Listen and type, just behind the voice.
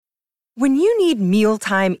When you need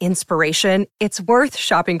mealtime inspiration, it's worth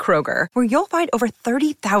shopping Kroger, where you'll find over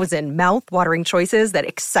 30,000 mouth-watering choices that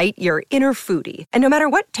excite your inner foodie. And no matter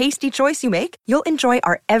what tasty choice you make, you'll enjoy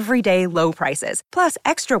our everyday low prices, plus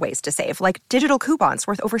extra ways to save, like digital coupons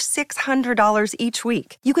worth over $600 each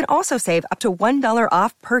week. You can also save up to $1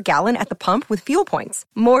 off per gallon at the pump with fuel points.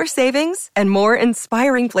 More savings and more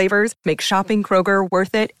inspiring flavors make shopping Kroger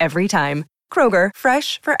worth it every time. Kroger,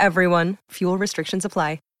 fresh for everyone. Fuel restrictions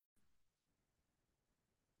apply.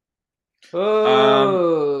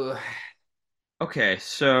 Oh, Okay,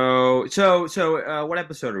 so what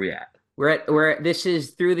episode are we at? this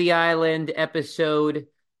is Through the Island episode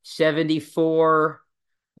 74,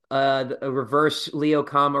 a reverse Leo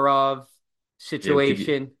Komarov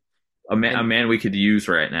situation. A man we could use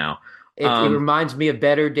right now. It reminds me of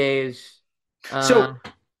better days. So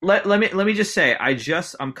let me just say,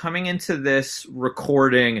 I'm coming into this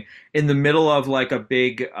recording in the middle of like a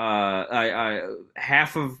big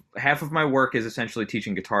half of my work is essentially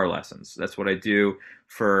teaching guitar lessons. That's what I do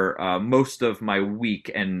for most of my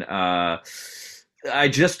week, and I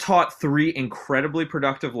just taught 3 incredibly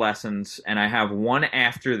productive lessons, and I have one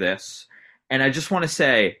after this. And I just want to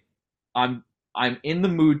say, I'm in the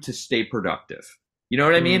mood to stay productive. You know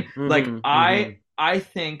what I mean? I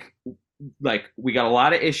think, like, we got a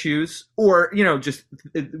lot of issues, or,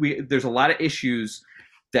 there's a lot of issues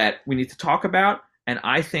that we need to talk about. And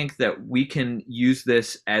I think that we can use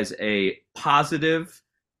this as a positive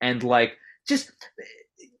and, like, just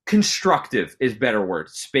constructive is better word.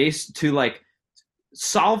 Space to, like,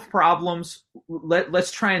 solve problems.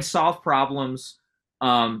 Let's try and solve problems.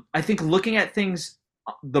 I think looking at things,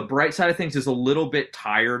 the bright side of things, is a little bit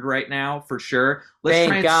tired right now, for sure. Let's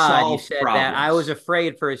try and solve you said problems. that. I was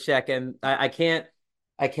afraid for a second. I can't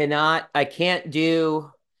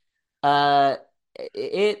do.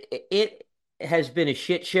 It has been a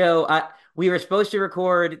shit show. We were supposed to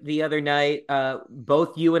record the other night.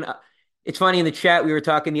 Both you and it's funny, in the chat we were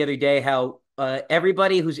talking the other day how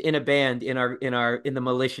everybody who's in a band in the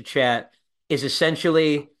militia chat is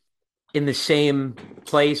essentially in the same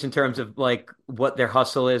place in terms of, like, what their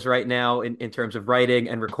hustle is right now in terms of writing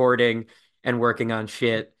and recording and working on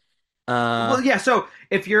shit. Well, yeah. So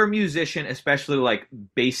if you're a musician, especially, like,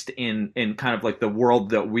 based in kind of like the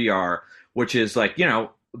world that we are, which is, like,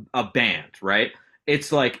 a band, right?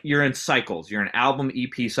 It's like you're in cycles. You're in album,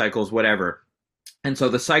 EP cycles, whatever. And so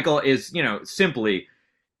the cycle is, simply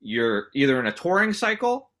you're either in a touring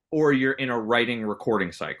cycle or you're in a writing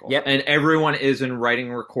recording cycle. Yep. And everyone is in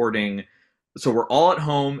writing recording. So we're all at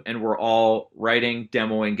home and we're all writing,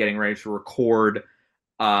 demoing, getting ready to record.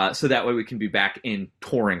 So that way we can be back in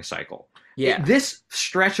touring cycle. Yeah. This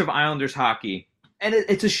stretch of Islanders hockey, and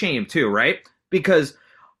it's a shame too, right? Because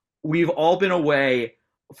we've all been away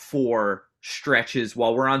for stretches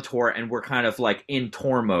while we're on tour and we're kind of like in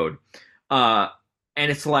tour mode. And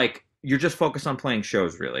it's like, you're just focused on playing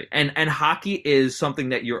shows, really. And hockey is something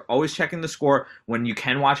that you're always checking the score. When you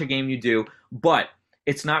can watch a game, you do. But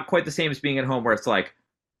it's not quite the same as being at home, where it's like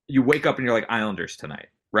you wake up and you're like, Islanders tonight,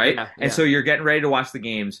 right? Yeah, and so you're getting ready to watch the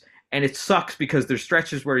games. And it sucks because there's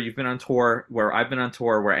stretches where you've been on tour, where I've been on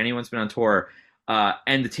tour, where anyone's been on tour,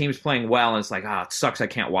 and the team's playing well, and it's like, it sucks, I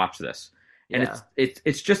can't watch this. And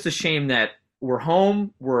it's just a shame that we're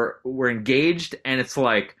home, we're engaged, and it's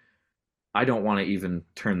like, I don't want to even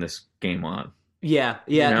turn this game on. Yeah.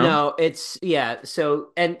 No, it's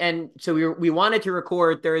So so we wanted to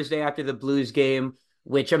record Thursday after the Blues game,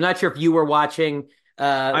 which I'm not sure if you were watching.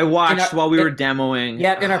 I watched while we were demoing.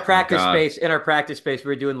 Yeah, in our practice space. In our practice space, we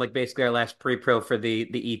were doing, like, basically our last pre-pro for the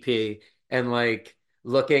EP, and, like,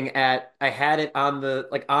 looking at. I had it on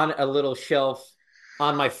on a little shelf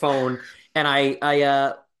on my phone, and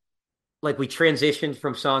I like, we transitioned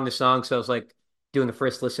from song to song, so I was, like, doing the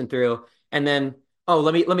first listen through, and then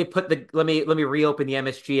let me reopen the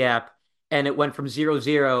MSG app, and it went from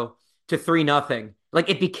 0-0 to 3-0. Like,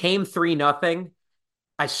 it became 3-0.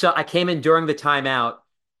 I came in during the timeout,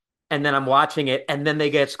 and then I'm watching it, and then they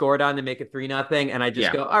get scored on to make it 3-0, and I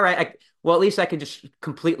just go, all right, at least I can just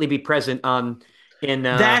completely be present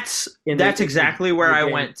That's exactly where I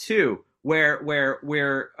went too. Where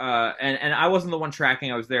and I wasn't the one tracking.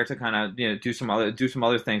 I was there to kind of do some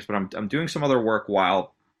other things, but I'm doing some other work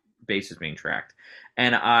while bass is being tracked,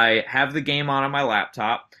 and I have the game on my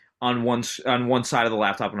laptop on one side of the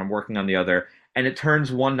laptop, and I'm working on the other, and it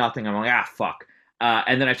turns 1-0. I'm like, fuck.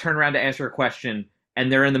 And then I turn around to answer a question,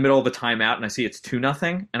 and they're in the middle of a timeout, and I see it's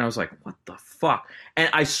 2-0, and I was like, what the fuck?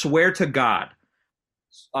 And I swear to God,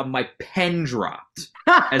 my pen dropped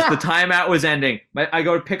as the timeout was ending. I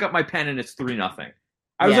go to pick up my pen, and it's 3-0.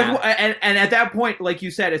 I was like, and at that point, like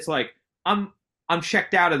you said, it's like I'm I'm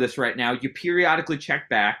checked out of this right now. You periodically check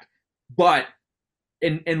back, but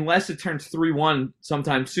unless it turns 3-1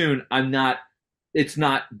 sometime soon, I'm not. It's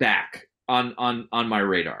not back on my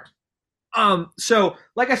radar. So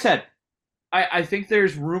like I said, I think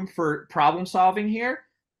there's room for problem solving here.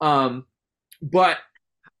 But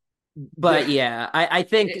But yeah, I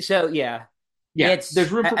think so. Yeah, yeah,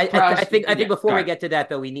 there's room for I think yeah. before we get to that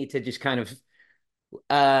though, we need to just kind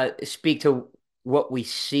of speak to what we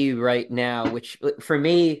see right now, which for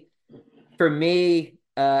me,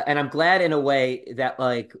 and I'm glad in a way that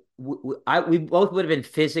like we both would have been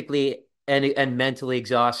physically and mentally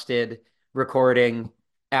exhausted recording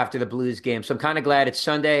after the Blues game. So I'm kind of glad it's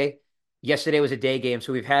Sunday. Yesterday was a day game,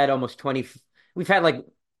 so we've had like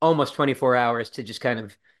almost 24 hours to just kind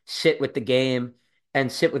of sit with the game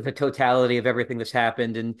and sit with the totality of everything that's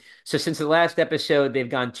happened. And so since the last episode, they've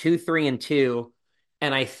gone 2-3-2,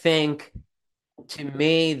 and I think to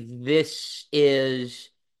me this is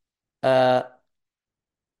uh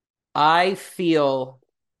I feel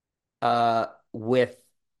with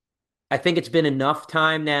I think it's been enough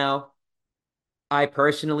time now. I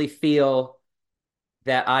personally feel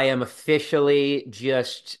that I am officially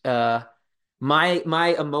just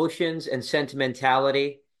my emotions and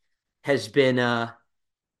sentimentality has been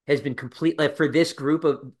complete like for this group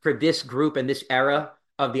and this era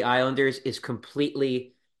of the Islanders is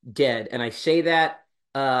completely dead. And I say that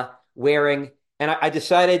wearing and I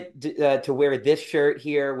decided to wear this shirt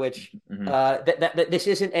here, which Mm-hmm. that this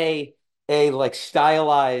isn't a like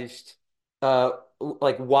stylized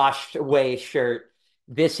like washed away shirt.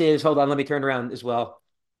 This is hold on, let me turn around as well.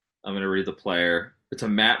 I'm gonna read the player. It's a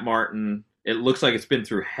Matt Martin. It looks like it's been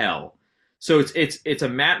through hell. So it's a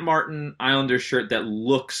Matt Martin Islanders shirt that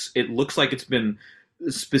looks like it's been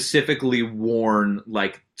specifically worn,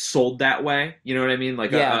 like sold that way. You know what I mean?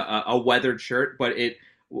 Like Yeah, a weathered shirt, but it.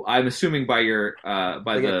 I'm assuming by your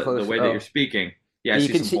by look at the close. way that you're Oh, speaking. Yeah, I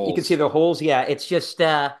see some you can see holes. the holes. Yeah, it's just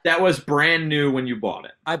That was brand new when you bought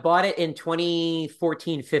it. I bought it in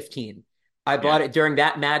 2014-15. I Yeah. bought it during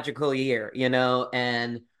that magical year,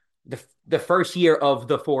 and the first year of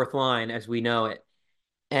the fourth line as we know it.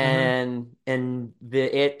 Mm-hmm. And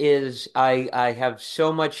it is I have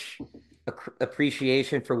so much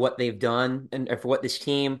appreciation for what they've done and for what this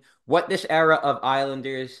team, what this era of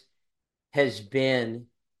Islanders has been,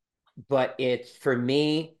 but it's for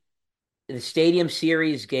me the Stadium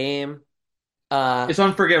Series game uh It's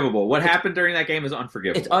unforgivable. What it's happened during that game is it's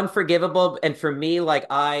unforgivable. unforgivable. And for me, like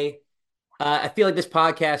I feel like this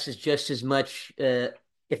podcast is just as much,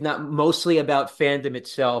 if not mostly, about fandom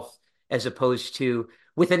itself, as opposed to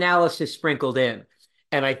with analysis sprinkled in.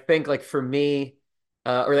 And I think, like for me,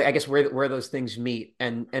 or I guess where those things meet,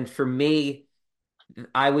 and for me,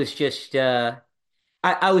 I was just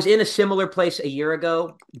I was in a similar place a year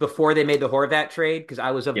ago before they made the Horvat trade because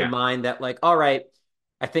I was of the Yeah. mind that like, all right,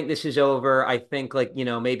 I think this is over. I think like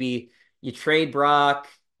maybe you trade Brock,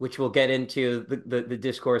 which we'll get into the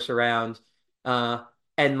discourse around, uh,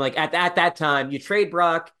 and like at that time you trade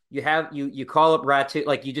Brock, you call up Ratu,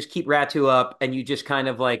 like you just keep Ratu up, and you just kind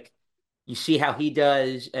of like you see how he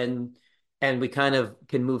does, and we kind of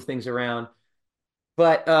can move things around.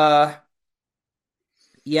 But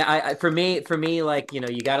yeah, for me, like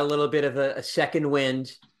you got a little bit of a second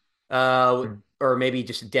wind, or maybe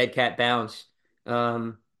just a dead cat bounce,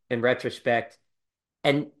 in retrospect.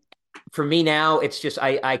 And for me now, it's just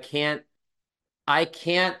I can't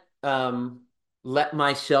let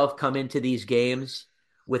myself come into these games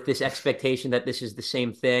with this expectation that this is the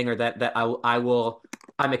same thing or that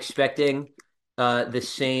I'm expecting the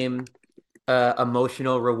same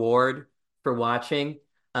emotional reward for watching.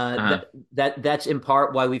 Uh-huh. That's in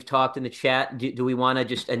part why we've talked in the chat. Do we want to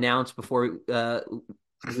just announce before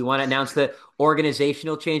we want to announce the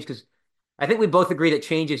organizational change? Because I think we both agree that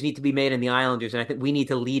changes need to be made in the Islanders, and I think we need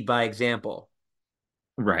to lead by example.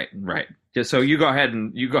 Right, right. Just so you go ahead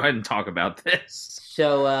and talk about this.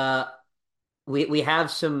 So we have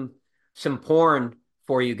some porn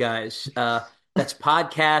for you guys. That's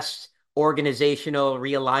podcast organizational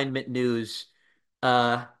realignment news.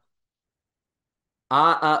 Uh,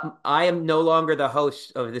 I am no longer the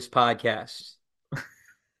host of this podcast.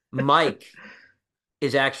 Mike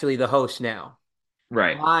is actually the host now.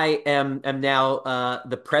 Right. I am now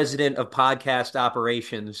the president of podcast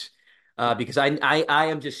operations because I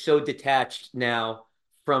am just so detached now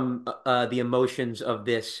from the emotions of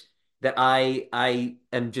this that I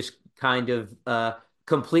am just kind of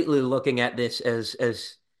completely looking at this as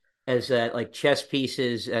like chess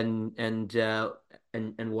pieces and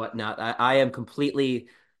whatnot. I am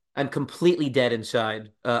completely dead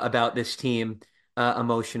inside about this team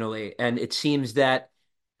emotionally, and it seems that.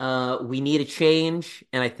 We need a change,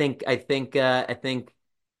 and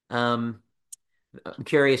um, I'm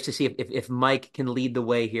curious to see if Mike can lead the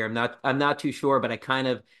way here. I'm not too sure, but I kind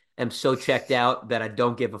of am so checked out that I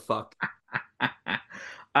don't give a fuck.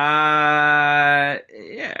 Yeah.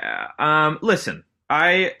 Listen,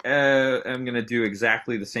 I am gonna do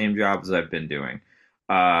exactly the same job as I've been doing.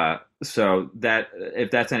 So that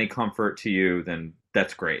if that's any comfort to you, then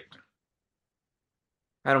that's great.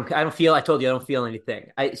 I don't feel. I told you I don't feel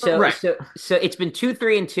anything. I so Right. so so it's been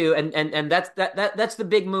 2-3-2, and that's the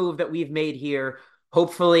big move that we've made here.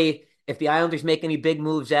 Hopefully, if the Islanders make any big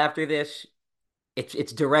moves after this,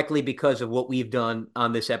 it's directly because of what we've done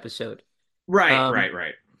on this episode. Right, Um, right,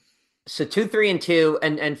 right. so 2-3-2,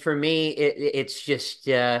 and for me, it's just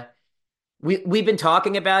we've been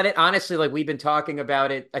talking about it. Honestly, like we've been talking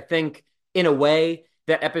about it. I think in a way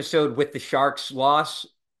that episode with the Sharks loss,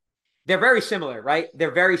 they're very similar, right?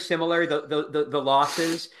 They're very similar, the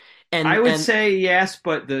losses. I And would and say yes,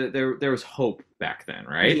 but there was hope back then,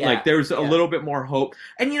 right? Like yeah, there was a yeah. little bit more hope.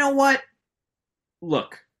 And you know what?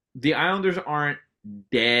 Look, the Islanders aren't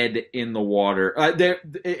dead in the water.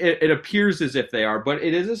 It appears as if they are, but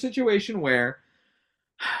it is a situation where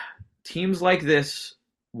teams like this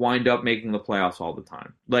wind up making the playoffs all the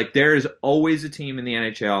time. Like there is always a team in the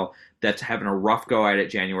NHL that's having a rough go at it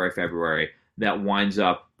January, February that winds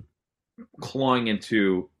up clawing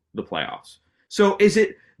into the playoffs. So is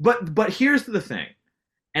it but here's the thing.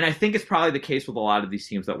 And I think it's probably the case with a lot of these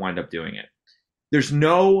teams that wind up doing it. There's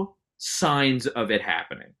no signs of it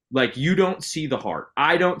happening. Like you don't see the heart.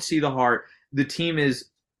 I don't see the heart. The team is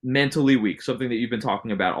mentally weak, something that you've been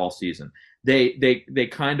talking about all season. They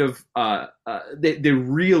kind of they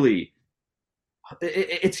really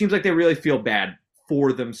it seems like they really feel bad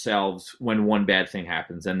for themselves when one bad thing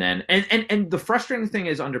happens, and then and the frustrating thing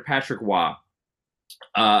is under Patrick Waugh,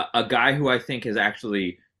 a guy who I think has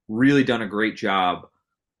actually really done a great job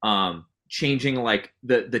changing like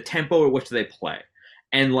the tempo at which they play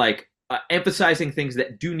and like emphasizing things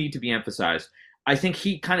that do need to be emphasized. I think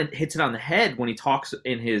he kind of hits it on the head when he talks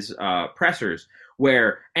in his pressers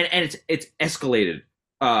where and it's escalated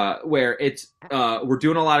where it's we're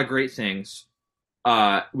doing a lot of great things.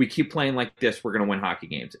 We keep playing like this, we're going to win hockey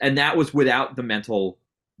games, and that was without the mental.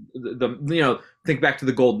 You know, think back to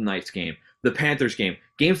the Golden Knights game, the Panthers game,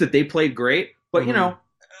 games that they played great, but you Hmm. know,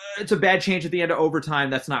 it's a bad change at the end of overtime.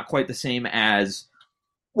 That's not quite the same as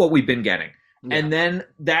what we've been getting. Yeah. And then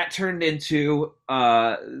that turned into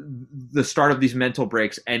the start of these mental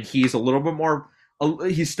breaks, and he's a little bit more.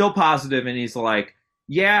 He's still positive, and he's like,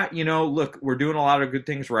 "Yeah, you know, look, we're doing a lot of good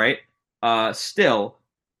things right, still,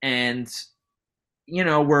 and you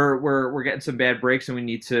know, we're getting some bad breaks, and we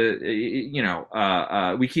need to, you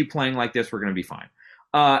know, we keep playing like this, we're going to be fine."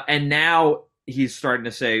 And now he's starting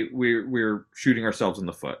to say we're shooting ourselves in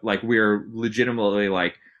the foot, like we're legitimately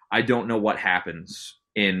like, I don't know what happens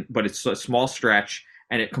but it's a small stretch,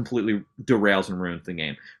 and it completely derails and ruins the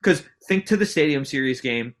game. Because think to the Stadium Series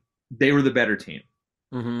game, they were the better team.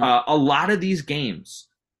 Hmm. A lot of these games,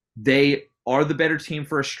 they are the better team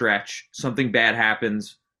for a stretch. Something bad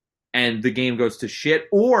happens, and the game goes to shit,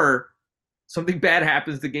 or something bad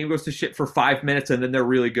happens, the game goes to shit for 5 minutes, and then they're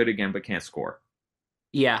really good again but can't score.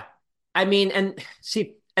 Yeah. I mean, and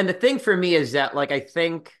see, and the thing for me is that, like, I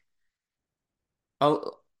think,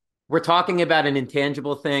 oh, we're talking about an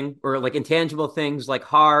intangible thing, or like intangible things like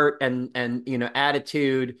heart and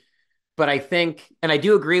attitude. But I think, and I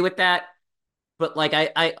do agree with that. But like,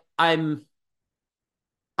 I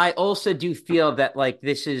also do feel that like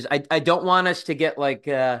this is, I don't want us to get like,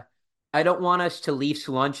 I don't want us to Leafs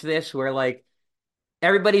lunch this, where like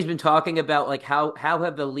everybody's been talking about like how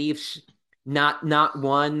have the Leafs not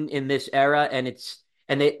won in this era, and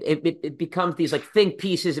it becomes these like think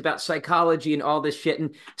pieces about psychology and all this shit,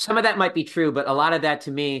 and some of that might be true, but a lot of that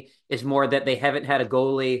to me is more that they haven't had a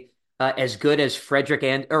goalie as good as Frederick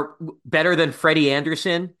and or better than Freddie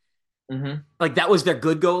Anderson. Mm-hmm. Like that was their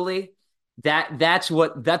good goalie. That's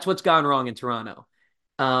what's gone wrong in Toronto.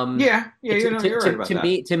 Um, Yeah, yeah, to, you're right about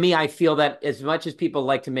that. to me, I feel that as much as people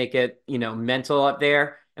like to make it, mental up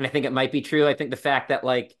there, and I think it might be true. I think the fact that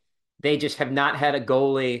like they just have not had a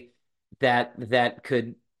goalie that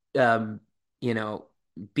could, um, you know,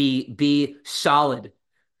 be solid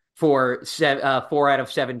for 4 out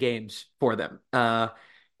of 7 games for them in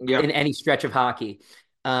Yep. any stretch of hockey.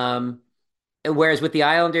 Um, Whereas with the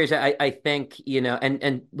Islanders, I think,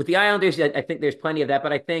 and with the Islanders, I think there's plenty of that,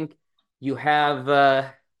 but I think you have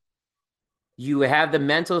you have the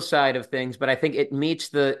mental side of things, but I think it meets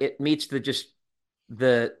the just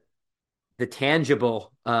the the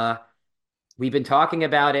tangible. We've been talking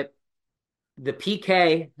about it. The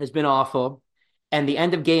PK has been awful, and the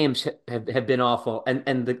end of games have been awful.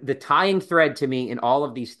 And the tying thread to me in all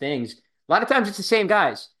of these things, a lot of times it's the same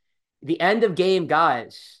guys. The end of game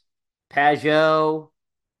guys, Pajot,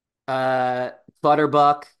 uh,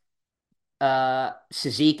 Clutterbuck,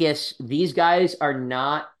 Cizikas, these guys are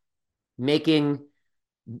not making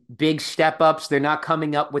big step ups. They're not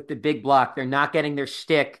coming up with the big block. They're not getting their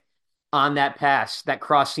stick on that pass, that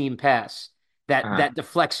cross seam pass Uh-huh. that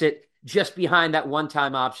deflects it just behind that one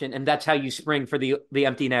time option, and that's how you spring for the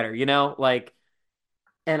empty netter. Like,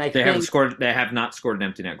 and I They haven't think scored. They have not scored an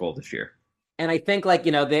empty net goal this year. like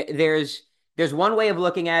there's one way of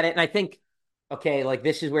looking at it, and I think okay, like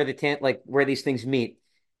this is where where these things meet.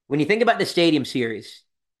 When you think about the Stadium Series,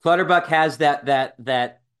 Clutterbuck has that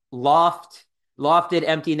lofted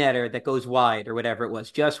empty netter that goes wide or whatever it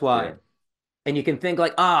was, just Yeah. wide, and you can think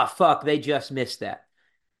like, ah, fuck, they just missed that.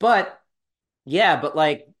 But yeah, but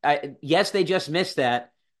like, yes, they just missed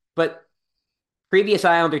that. But previous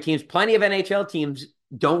Islander teams, plenty of NHL teams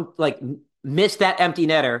don't like miss that empty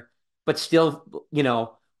netter, but still,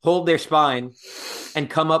 hold their spine and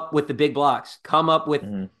come up with the big blocks, come up with,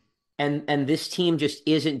 Mhm. and this team just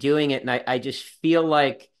isn't doing it. And I just feel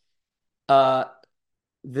like uh,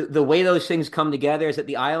 the way those things come together is that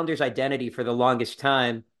the Islanders' identity for the longest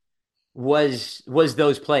time was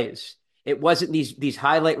those plays. It wasn't these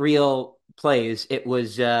highlight reel plays. It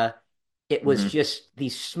was Mhm. just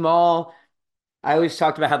these small. I always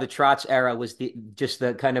talked about how the Trotz era was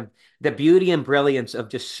the kind of the beauty and brilliance of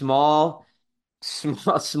just small,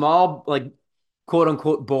 like quote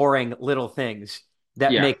unquote boring little things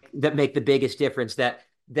that Yeah. make the biggest difference. That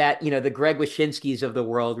the Greg Wyshynskis of the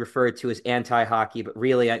world referred to as anti-hockey, but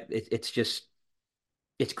really it's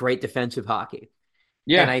great defensive hockey. And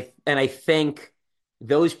Yeah. I think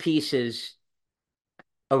those pieces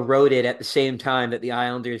eroded at the same time that the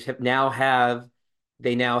Islanders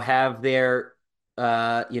they now have their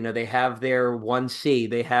they have their 1C,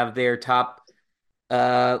 they have their top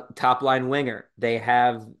line winger, they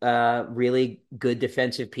have really good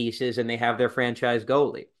defensive pieces, and they have their franchise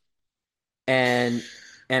goalie. And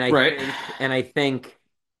Right. and I think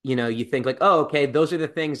you think like, oh, okay, those are the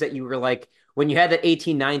things that you were like when you had that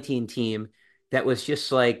 18-19 team that was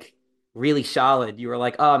just like really solid. You were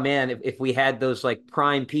like, oh man, if we had those like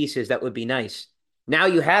prime pieces, that would be nice. Now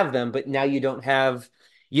you have them, but now you don't have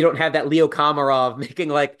that Leo Komarov making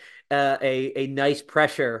like a nice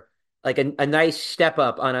pressure, like a nice step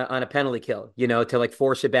up on a penalty kill, to like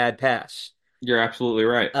force a bad pass. You're absolutely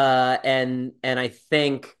right. And I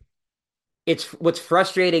think it's what's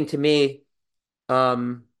frustrating to me,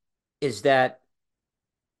 um, is that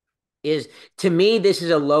is to me this is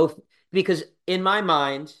a low, because in my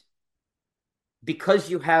mind, because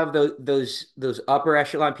you have those upper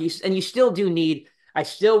echelon pieces, and you still do need. I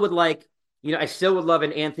still would like, I still would love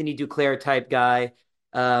an Anthony Duclair type guy.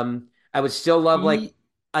 I would still love Ye-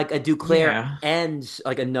 like a Duclair yeah. and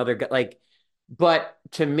like another guy, like. But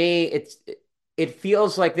to me, it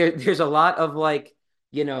feels like there's a lot of like,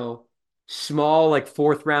 you know small like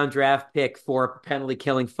fourth round draft pick for penalty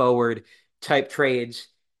killing forward type trades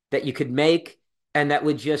that you could make, and that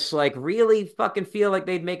would just like really fucking feel like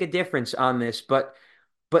they'd make a difference on this. But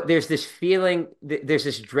there's this feeling, there's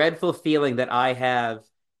this dreadful feeling that I have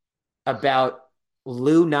about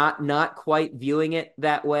Lou not quite viewing it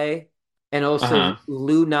that way, and also Uh-huh.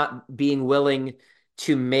 Lou not being willing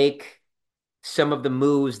to make some of the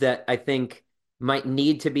moves that I think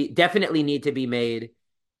definitely need to be made,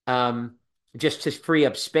 um, just to free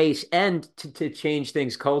up space and to change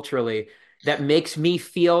things culturally. That makes me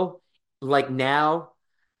feel like now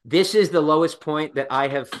this is the lowest point that I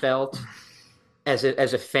have felt as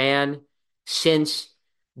a fan since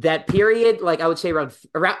that period. Like I would say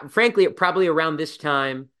frankly, probably around this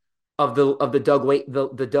time of the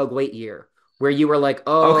Doug Waite year, where you were like,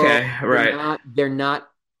 oh, Okay. Right.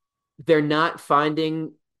 they're not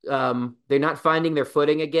finding their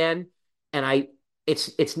footing again. And I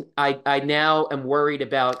now am worried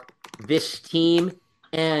about this team,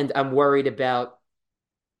 and I'm worried about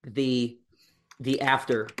the the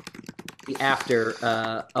after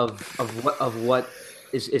of what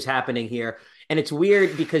is happening here. And it's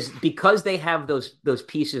weird because they have those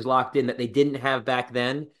pieces locked in that they didn't have back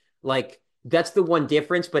then. Like that's the one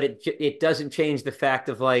difference, but it doesn't change the fact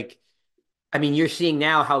of like, I mean, you're seeing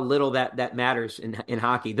now how little that matters in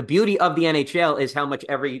hockey. The beauty of the NHL is how much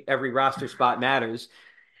every roster spot matters.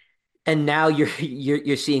 And now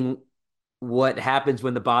you're seeing what happens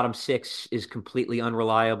when the bottom six is completely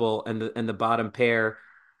unreliable, and the bottom pair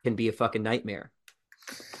can be a fucking nightmare.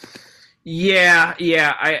 Yeah.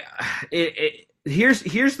 Yeah. Here's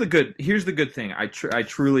the good thing. I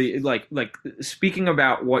truly like speaking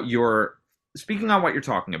about what you're speaking on what you're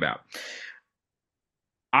talking about,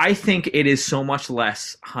 I think it is so much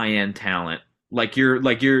less high end talent.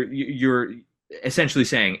 You're essentially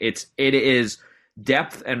saying it is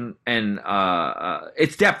depth and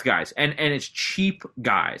it's depth guys and it's cheap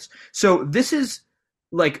guys. So this is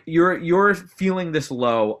like you're feeling this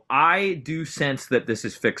low. I do sense that this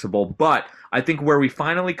is fixable, but I think where we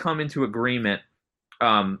finally come into agreement,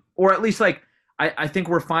 or at least like I think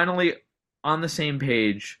we're finally on the same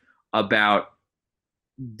page about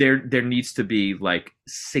there needs to be like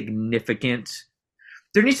significant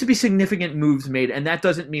moves made, and that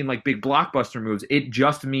doesn't mean like big blockbuster moves. It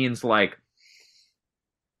just means like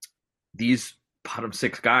these bottom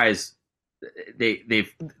six guys,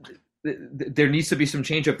 there needs to be some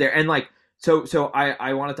change up there. And like so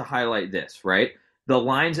I wanted to highlight this, right? The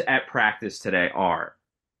lines at practice today are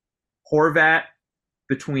Horvat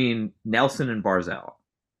between Nelson and Barzal,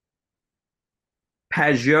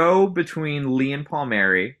 Pajot between Lee and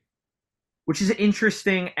Palmieri, which is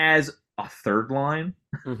interesting as a third line.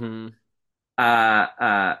 Mm-hmm.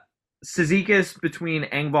 Cizikas between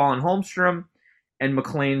Engvall and Holmstrom, and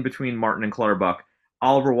McLean between Martin and Clutterbuck.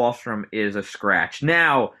 Oliver Wahlstrom is a scratch.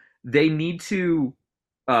 Now, they need to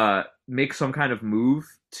make some kind of move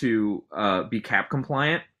to be cap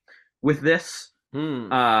compliant with this.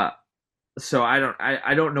 So I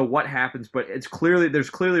don't know what happens, but there's clearly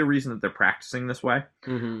a reason that they're practicing this way.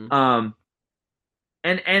 Mm-hmm.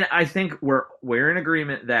 And I think we're in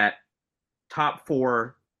agreement that top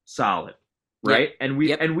four solid, right?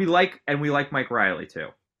 Yep. And we like Mike Riley too.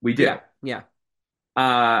 We do. Yeah.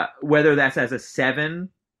 Whether that's as a 7.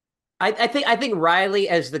 I think Riley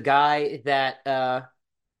as the guy that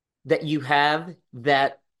you have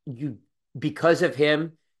that you because of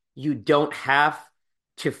him you don't have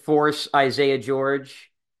to force Isaiah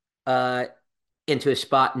George into a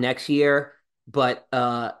spot next year, but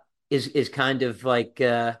is kind of like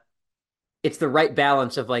it's the right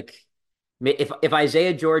balance of like if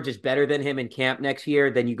Isaiah George is better than him in camp next year,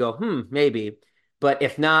 then you go maybe. But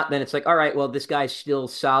if not, then it's like, all right, well, this guy's still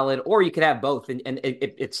solid. Or you could have both. And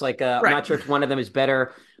it's like, Right. I'm not sure if one of them is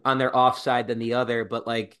better on their offside than the other, but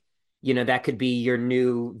like, that could be your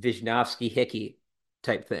new Wisniewski Hickey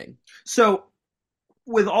type thing. So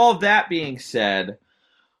with all of that being said,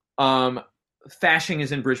 Fasching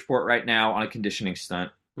is in Bridgeport right now on a conditioning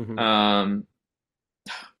stunt. Mm-hmm.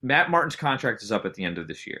 Matt Martin's contract is up at the end of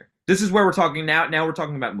this year. This is where we're talking now. Now we're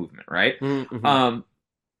talking about movement, right? Mm-hmm.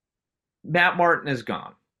 Matt Martin is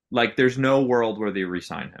gone. Like, there's no world where they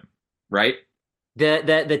re-sign him, right?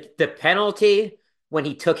 The penalty when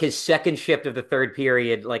he took his second shift of the third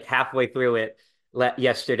period, like halfway through it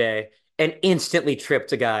yesterday, and instantly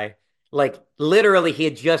tripped a guy. Like, literally, he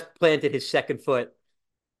had just planted his second foot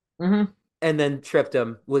and then tripped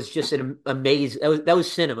him. Was just an amazing. That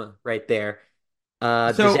was cinema right there.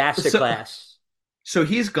 Disaster class. So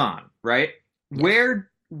he's gone, right? Yes.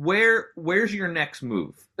 Where's your next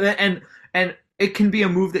move? And it can be a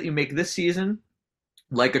move that you make this season,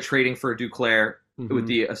 like a trading for a Duclair with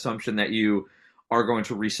the assumption that you are going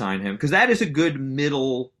to re-sign him, because that is a good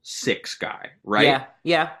middle 6 guy, right?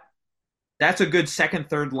 Yeah. That's a good second,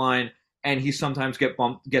 third line, and he sometimes gets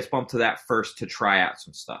bumped to that first to try out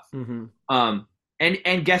some stuff. And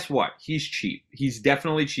guess what? He's cheap. He's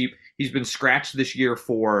definitely cheap. He's been scratched this year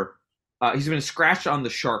for. He's been scratched on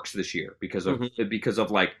the Sharks this year because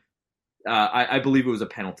of like I believe it was a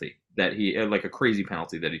penalty that he like a crazy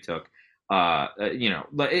penalty that he took.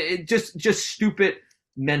 Just stupid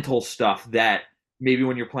mental stuff that maybe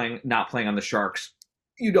when you're not playing on the Sharks,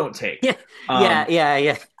 you don't take.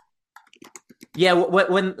 Yeah.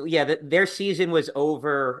 Their season was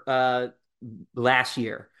over last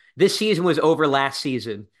year. This season was over last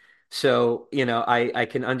season, so I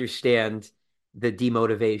can understand the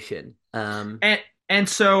demotivation. And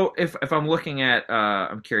so if I'm looking at,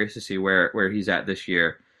 I'm curious to see where he's at this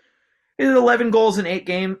year. 11 goals in 8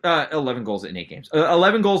 games. 11 goals in 8 games.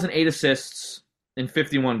 11 goals and 8 assists in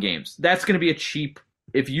 51 games. That's going to be a cheap.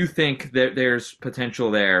 If you think that there's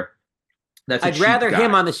potential there, I'd rather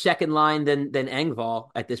him on the second line than Engvall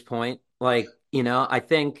at this point. Like, I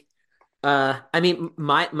think. I mean,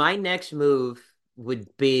 my next move would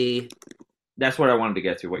be. That's what I wanted to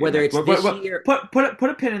get to. Whether it's this year, put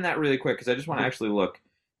a pin in that really quick because I just want to actually look.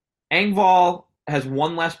 Engvall has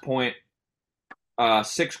 1 less point,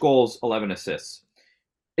 6 goals, 11 assists.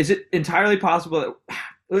 Is it entirely possible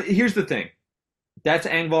that? Here's the thing: that's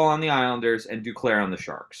Engvall on the Islanders and Duclair on the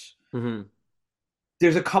Sharks.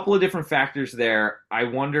 There's a couple of different factors there. I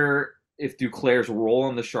wonder if Duclair's role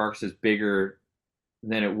on the Sharks is bigger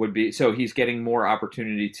than it would be, so he's getting more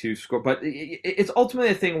opportunity to score. But it's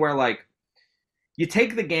ultimately a thing where like. You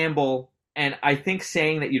take the gamble And I think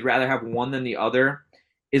saying that you'd rather have one than the other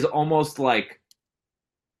is almost like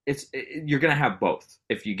you're gonna have both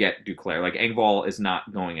if you get Duclair. Like Engvall is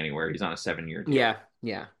not going anywhere. He's on a 7-year deal. Yeah,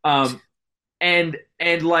 yeah, Um, and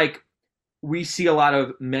like we see a lot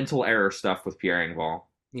of mental error stuff with Pierre Engvall.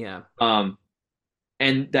 yeah. Um,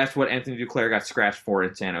 and that's what Anthony Duclair got scratched for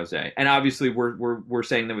in San Jose. And obviously, we're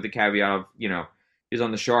saying that with the caveat of he's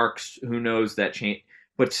on the Sharks. Who knows that change?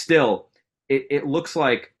 But still, it looks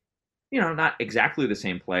like not exactly the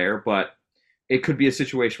same player, but it could be a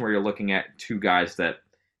situation where you're looking at two guys that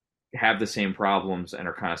have the same problems and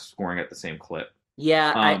are kind of scoring at the same clip.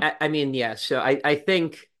 Yeah, Um, I mean, yeah. So I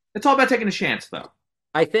think it's all about taking a chance, though.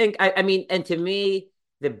 I mean, and to me,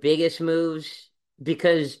 the biggest moves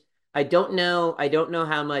because I don't know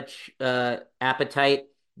how much appetite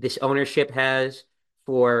this ownership has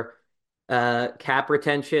for cap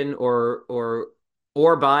retention or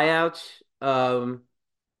buyouts,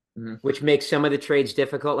 Mm-hmm. which makes some of the trades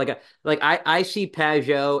difficult. I see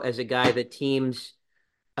Pajot as a guy that teams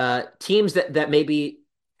that maybe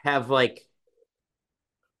have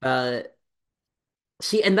uh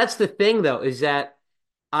see, and that's the thing though, is that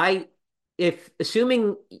I if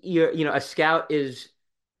assuming you're a scout is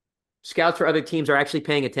scouts for other teams are actually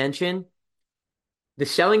paying attention, the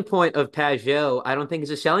selling point of Pajot, I don't think is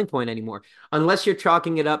a selling point anymore, unless you're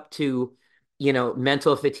chalking it up to,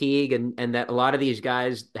 mental fatigue and that a lot of these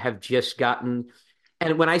guys have just gotten.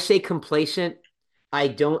 And when I say complacent, I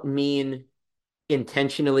don't mean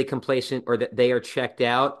intentionally complacent or that they are checked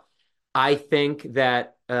out. I think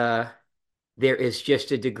that there is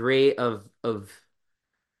just a degree of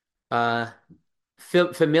uh,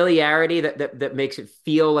 familiarity that makes it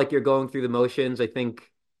feel like you're going through the motions. I think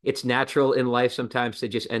it's natural in life sometimes to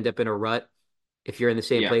just end up in a rut if you're in the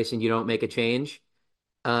same Yeah. place and you don't make a change.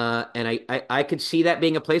 And I could see that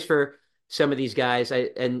being a place for some of these guys.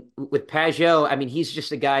 And with Pajot, I mean, he's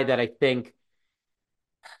just a guy that I think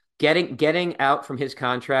getting out from his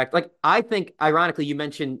contract. Like I think, ironically, you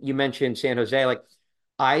mentioned San Jose. Like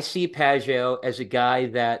I see Pajot as a guy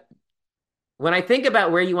that when I think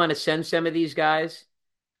about where you want to send some of these guys,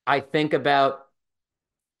 I think about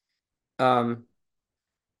um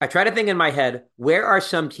I try to think in my head, where are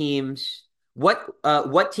some teams,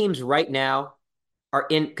 what teams right now are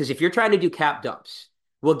in, because if you're trying to do cap dumps,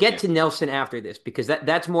 we'll get Yeah. to Nelson after this because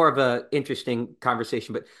that's more of a interesting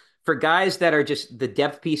conversation. But for guys that are just the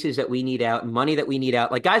depth pieces that we need out, money that we need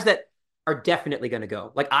out, like guys that are definitely going to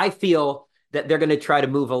go. Like I feel that they're going to try to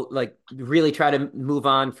really try to move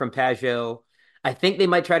on from Pajot. I think they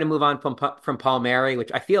might try to move on from Palmieri,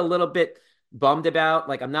 which I feel a little bit bummed about.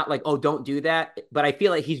 Like I'm not like, oh, don't do that, but I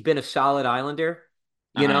feel like he's been a solid Islander.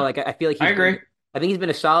 Uh-huh. Like I feel like I agree. I think he's been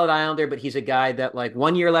a solid Islander, but he's a guy that like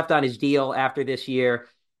 1 year left on his deal after this year.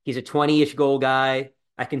 He's a 20-ish goal guy.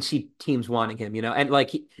 I can see teams wanting him, and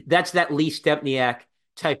like that's that Lee Stempniak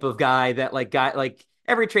type of guy that like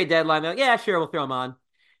every trade deadline, yeah, sure, we'll throw him on.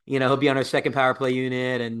 He'll be on our second power play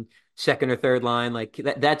unit and second or third line. Like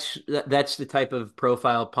that's the type of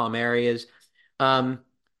profile Palmieri is. Um,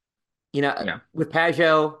 Yeah. with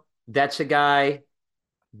Pajot, that's a guy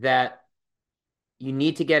that you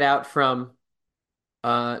need to get out from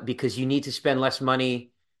because you need to spend less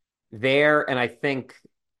money there. And I think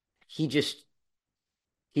he just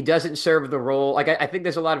he doesn't serve the role. Like I think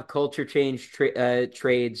there's a lot of culture change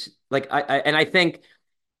trades. Like and I think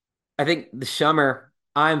the summer.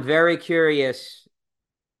 I'm very curious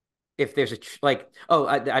if there's I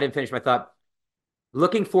didn't finish my thought.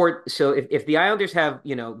 Looking forward, so if the Islanders have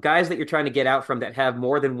guys that you're trying to get out from that have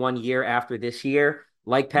more than 1 year after this year,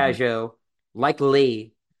 like Mhm. Pajot, like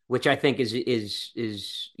Lee, which I think is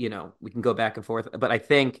we can go back and forth, but I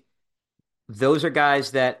think those are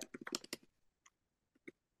guys that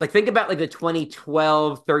like think about like the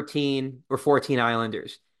 2012, 13, or 14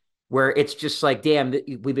 Islanders, where it's just like, damn,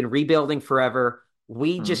 we've been rebuilding forever.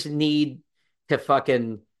 We Mhm. just need to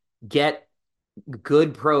fucking get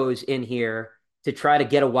good pros in here to try to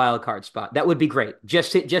get a wild card spot. That would be great.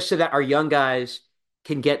 Just so that our young guys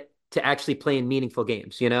can get to actually play in meaningful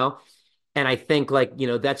games. And I think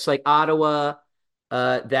that's like Ottawa.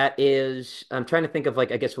 That is, I'm trying to think of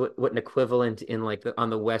like I guess what an equivalent in like on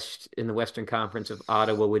the West in the Western Conference of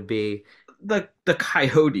Ottawa would be. The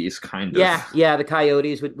Coyotes, kind of. Yeah, the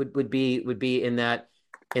Coyotes would be in that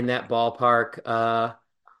ballpark.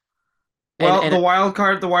 And Well, and the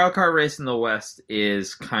wild card race in the West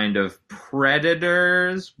is kind of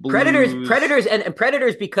Predators, Blues. Predators and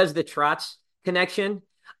Predators because the Trotz connection.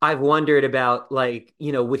 I've wondered about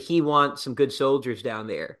would he want some good soldiers down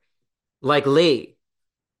there like Lee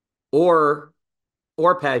or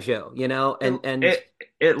or Pajot, It, and it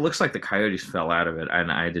It looks like the Coyotes fell out of it,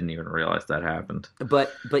 and I didn't even realize that happened.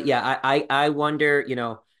 But yeah, I wonder,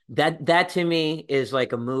 that to me is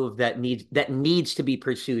like a move that needs to be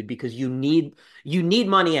pursued because you need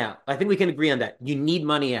money out. I think we can agree on that. You need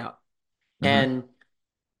money out. Hmm.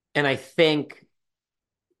 And I think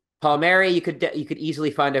Palmieri you could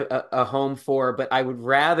easily find a home for, but I would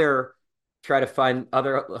rather try to find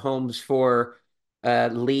other homes for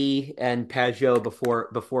Lee and Pajot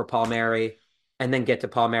before Palmieri, and then get to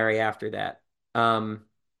Palmieri after that.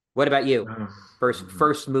 What about you?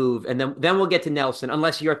 First move, and then we'll get to Nelson,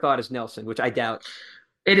 unless your thought is Nelson, which I doubt.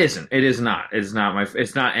 It isn't. It is not. It's not my.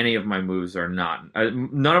 It's not any of my moves are not.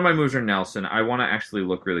 None of my moves are Nelson. I want to actually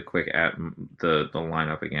look really quick at the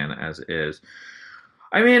lineup again as is.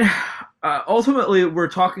 I mean, ultimately, we're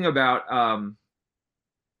talking about.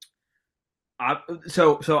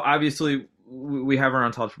 So obviously we have our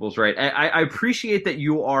untouchables, right? I appreciate that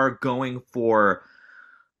you're going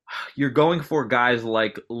for guys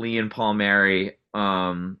like Lee and Palmieri.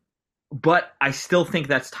 But I still think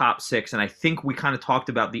that's top six, and I think we kind of talked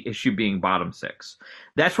about the issue being bottom six.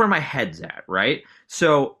 That's where my head's at, right?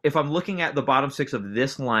 So if I'm looking at the bottom six of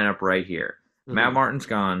this lineup right here, Matt Mhm. Martin's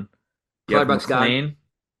gone. You have Clutterbuck's gone. McLean.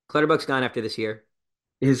 Clutterbuck's gone after this year.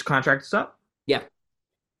 His contract is up. Yeah.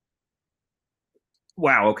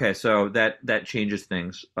 Wow. Okay. So that changes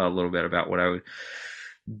things a little bit about what I would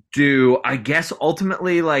do. I guess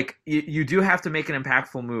ultimately, like you do have to make an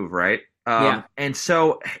impactful move, right? Yeah. And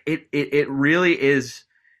so it really is.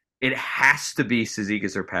 It has to be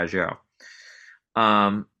Cizikas or Pajot.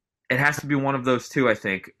 Um, it has to be one of those two, I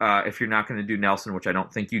think. If you're not going to do Nelson, which I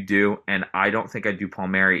don't think you do, and I don't think I do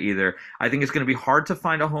Palmieri either. I think it's going to be hard to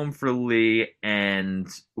find a home for Lee, and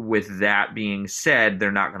with that being said,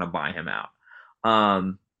 they're not going to buy him out.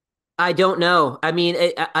 Um, I don't know. I mean,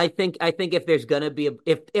 I think if there's gonna be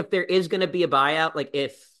if there is gonna be a buyout, like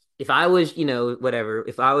if I was, whatever,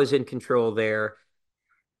 if I was in control there,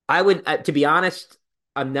 I would, to be honest,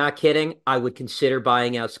 I'm not kidding. I would consider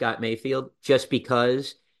buying out Scott Mayfield just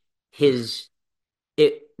because his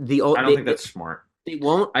it I don't think that's smart. they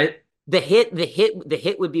won't I the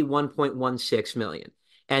hit would be 1.16 million.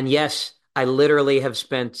 And yes, I literally have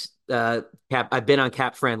spent I've been on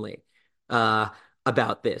Cap Friendly uh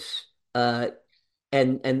about this. Uh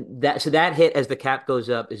and that hit as the cap goes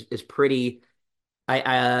up is pretty.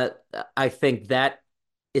 I think that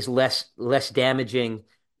is less damaging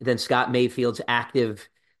than Scott Mayfield's active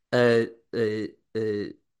uh, uh, uh,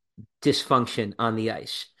 dysfunction on the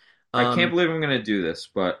ice. I can't Um, believe I'm going to do this,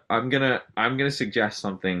 but I'm gonna suggest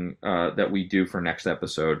something that we do for next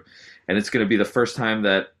episode, and it's going to be the first time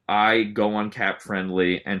that I go on Cap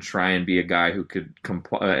Friendly and try and be a guy who could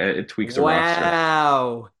tweaks a roster.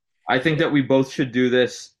 wow. I think that we both should do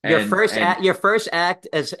this, and Your first act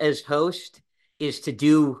as host is to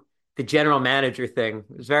do the general manager thing.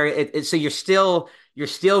 So you're still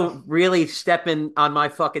really stepping on my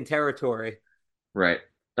fucking territory. right.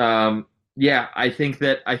 Yeah, I think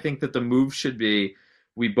that the move should be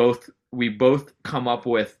we both come up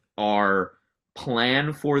with our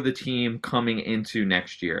plan for the team coming into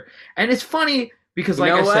next year. And it's funny because You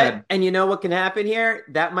like know I what? said, And you know what can happen here?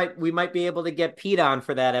 We might be able to get Pete on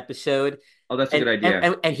for that episode, oh, that's a and good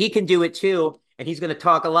idea. he can do it too. And he's going to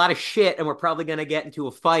talk a lot of shit, and we're probably going to get into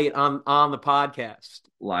a fight on the podcast.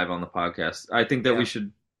 Live on the podcast. I think that Yeah.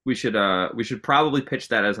 we should probably pitch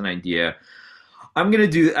that as an idea.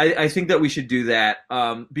 I think that we should do that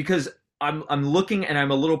because I'm looking and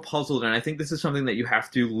I'm a little puzzled, and I think this is something that you have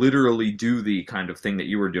to literally do the kind of thing that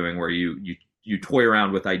you were doing where you toy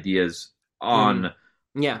around with ideas Hmm. on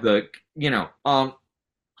Yeah. the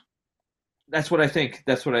that's what I think.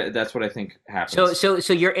 That's what I think So happens. so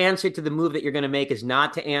so your answer to the move that you're going to make is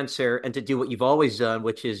not to answer and to do what you've always done,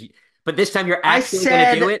 which is, but this time you're I actually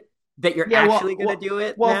going to do said it. That you're Yeah, actually going to do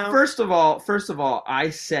it now. first of all, I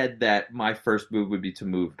said that my first move would be to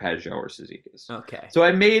move Peugeot or Suzuki's. Okay. So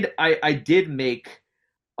um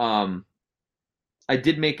I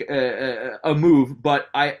did make a move, but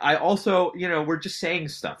I also, we're just saying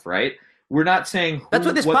stuff, right? We're not saying That's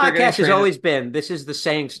what this what they're getting podcast has traded. always been. This is the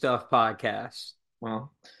saying stuff podcast.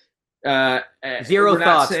 Well, Zero we're not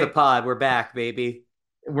thoughts. The saying pod. We're back, baby.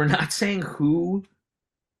 who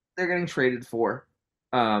they're getting traded for.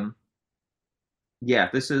 Um, yeah,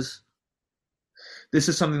 this is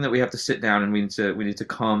something that we have to sit down and we need to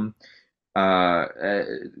come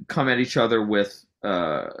at each other with We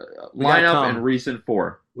gotta lineup and come. reason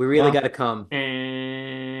for. We really Huh? got to come.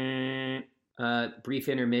 Brief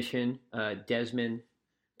intermission. Desmond,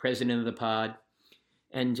 president of the pod,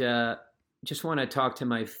 and just want to talk to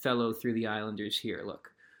my fellow through the Islanders here.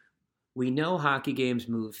 Look, we know hockey games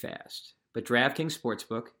move fast. But DraftKings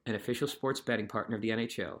Sportsbook, an official sports betting partner of the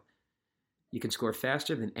NHL, you can score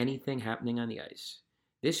faster than anything happening on the ice.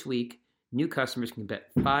 This week, new customers can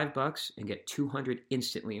bet $5 and get $200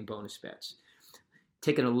 instantly in bonus bets.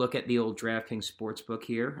 Taking a look at the old DraftKings Sportsbook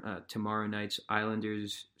here, tomorrow night's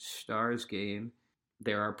Islanders-Stars game,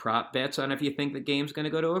 there are prop bets on if you think the game's going to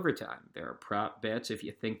go to overtime. There are prop bets if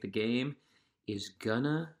you think the game is going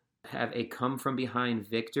to have a come-from-behind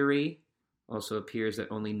victory. Also appears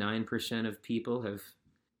that only 9% of people have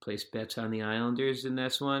placed bets on the Islanders in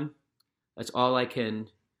this one. That's all I can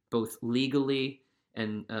both legally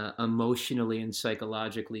and emotionally and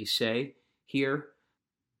psychologically say here.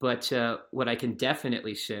 But what I can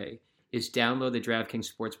definitely say is download the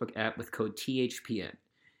DraftKings Sportsbook app with code THPN.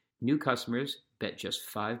 New customers bet just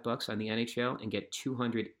 $5 on the NHL and get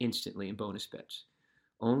 $200 instantly in bonus bets.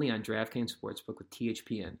 Only on DraftKings Sportsbook with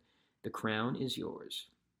THPN. The crown is yours.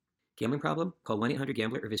 Gambling problem? Call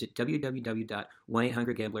 1-800-GAMBLER or visit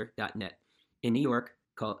www.1800gambler.net. In New York,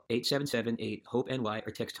 call 877-8-HOPE-NY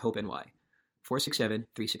or text HOPE-NY,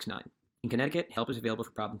 467-369. In Connecticut, help is available for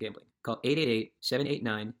problem gambling. Call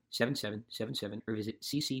 888-789-7777 or visit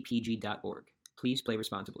ccpg.org. Please play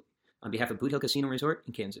responsibly. On behalf of Boot Hill Casino Resort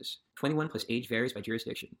in Kansas, 21 plus age varies by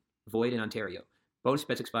jurisdiction. Void in Ontario. Bonus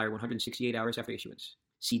bets expire 168 hours after issuance.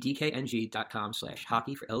 See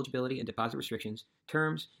dkng.com/hockey for eligibility and deposit restrictions,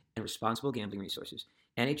 terms, and responsible gambling resources.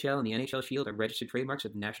 NHL and the NHL Shield are registered trademarks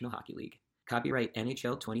of the National Hockey League. Copyright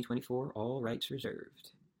NHL 2024, all rights reserved.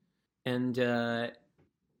 And,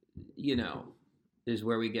 is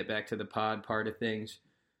where we get back to the pod part of things.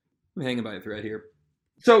 I'm hanging by a thread here.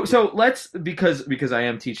 So let's, because I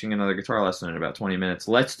am teaching another guitar lesson in about 20 minutes,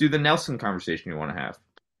 let's do the Nelson conversation you want to have.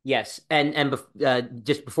 Yes, and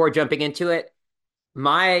just before jumping into it,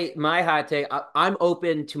 my hot take, I'm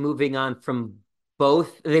open to moving on from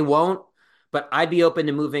both. They won't, but I'd be open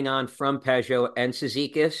to moving on from Pageau and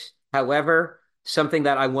Cizikas. However, something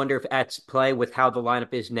that I wonder if at play with how the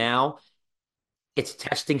lineup is now, it's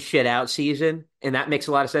testing shit out season, and that makes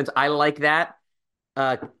a lot of sense. I like that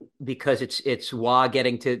because it's Wah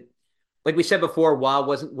getting to, like we said before, Wah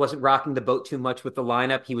wasn't rocking the boat too much with the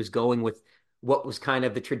lineup. He was going with what was kind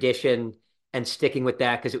of the tradition and sticking with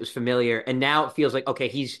that because it was familiar. And now it feels like, okay,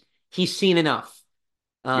 he's seen enough.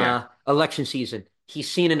 Election season, he's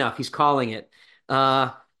seen enough. He's calling it.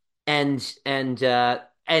 And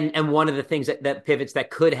one of the things that pivots that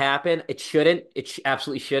could happen, it shouldn't. It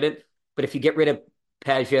absolutely shouldn't. But if you get rid of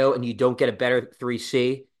Pageau and you don't get a better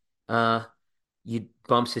 3C, you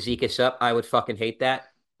bump Cizikas up. I would fucking hate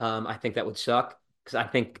that. I think that would suck because I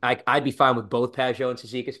think I'd be fine with both Pageau and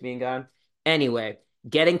Cizikas being gone. Anyway,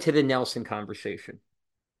 getting to the Nelson conversation.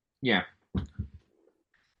 Yeah.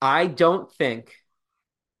 I don't think.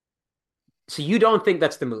 So you don't think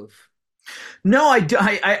that's the move? No,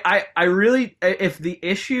 I really, if the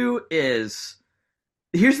issue is,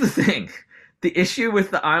 here's the thing. The issue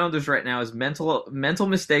with the Islanders right now is mental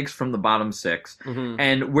mistakes from the bottom six. Mm-hmm.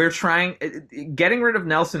 And we're getting rid of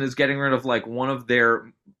Nelson is getting rid of like one of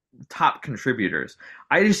their top contributors.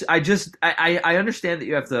 I understand that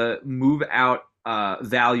you have to move out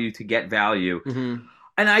value to get value. Mm-hmm.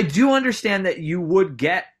 And I do understand that you would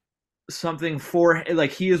get something for,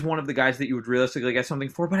 like, he is one of the guys that you would realistically get something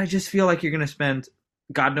for, but I just feel like you're going to spend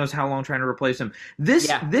God knows how long trying to replace him. This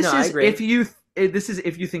is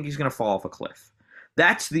if you think he's going to fall off a cliff.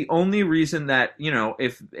 That's the only reason that,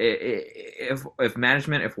 if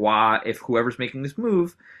management, if whoever's making this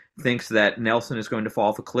move thinks that Nelson is going to fall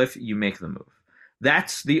off a cliff, you make the move.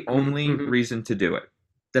 That's the only reason to do it.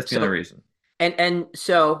 That's the only reason. And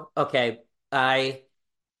so, okay, I'm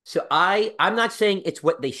not saying it's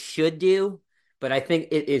what they should do, but I think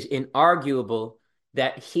it is inarguable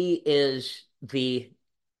that he is the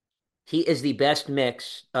best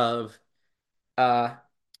mix of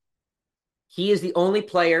he is the only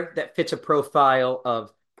player that fits a profile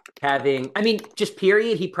of having, I mean, just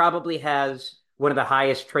period, he probably has one of the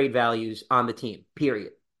highest trade values on the team,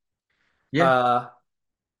 period. Yeah.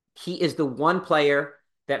 He is the one player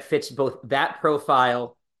that fits both that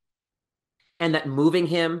profile and that moving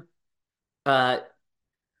him,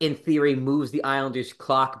 in theory, moves the Islanders'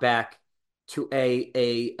 clock back to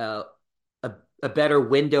a better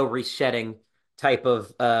window resetting type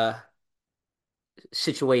of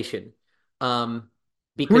situation.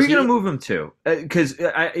 Because who are you going to move him to? Because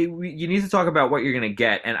you need to talk about what you're going to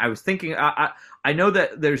get. And I was thinking, I know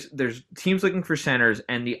that there's teams looking for centers,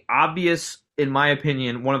 and the obvious, in my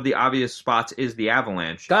opinion, one of the obvious spots is the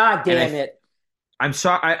Avalanche. God damn it! I'm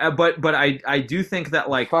sorry, but I do think that,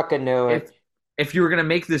 like, fucking know it. If you were going to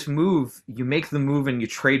make this move, you make the move and you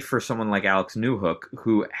trade for someone like Alex Newhook,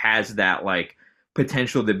 who has that, like,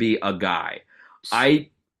 potential to be a guy. I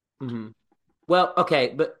Mhm. Well,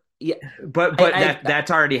 okay, but yeah, but I,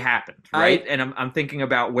 that's already happened, right? I, And I'm thinking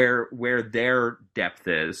about where their depth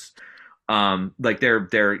is. Like they're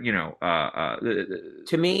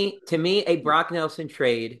to me, a Brock Nelson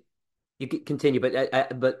trade. You can continue,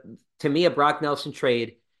 but to me, a Brock Nelson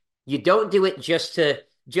trade, you don't do it just to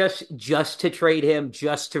trade him,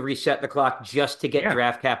 just to reset the clock, just to get yeah.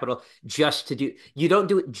 draft capital, just to do. You don't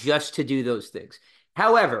do it just to do those things.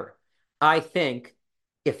 However, I think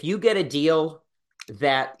if you get a deal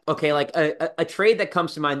that okay, like a trade that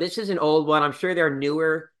comes to mind. This is an old one. I'm sure there are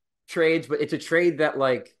newer trades, but it's a trade that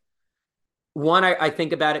like one, I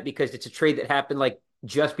think about it because it's a trade that happened like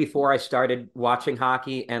just before I started watching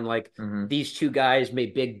hockey, and like Hmm. these two guys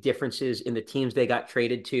made big differences in the teams they got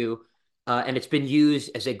traded to, and it's been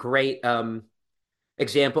used as a great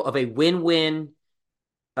example of a win-win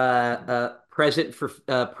present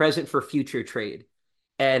for future trade,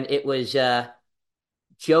 and it was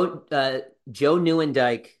Joe Joe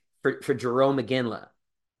Newendike for Jerome McGinley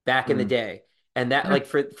back in the Mm. day. And that Yeah. like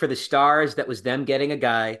for the Stars, that was them getting a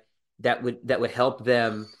guy that would help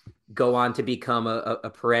them go on to become a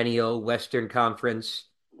perennial Western Conference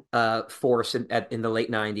force in the late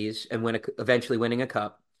 90s and eventually winning a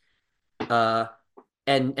cup. Uh,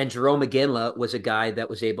 and Jerome McGinley was a guy that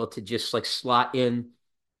was able to just like slot in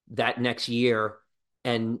that next year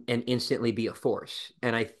and instantly be a force.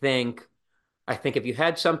 And I think if you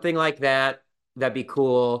had something like that, that'd be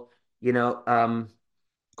cool. You know,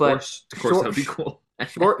 but Of course, that'd short, be cool.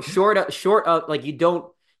 short of like you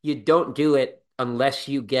don't do it unless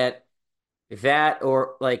you get that,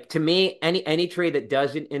 or like to me any trade that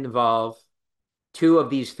doesn't involve two of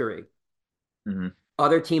these three: Hmm.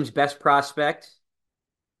 other team's best prospect,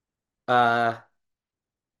 uh,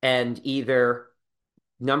 and either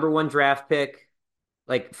number one draft pick,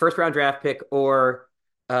 like first round draft pick, or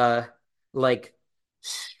uh, like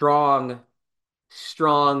strong,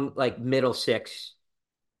 strong like middle six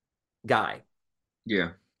guy.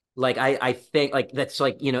 Yeah. Like I think like that's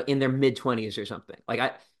like in their mid 20s or something.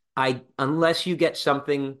 Like I unless you get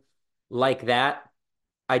something like that,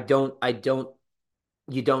 I don't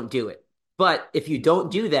you don't do it. But if you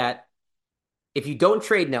don't do that, if you don't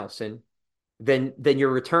trade Nelson, then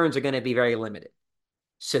your returns are going to be very limited.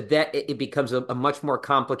 So that it becomes a much more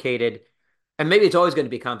complicated, and maybe it's always going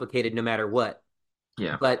to be complicated no matter what.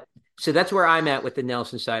 Yeah. But so that's where I'm at with the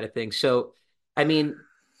Nelson side of things. So I mean,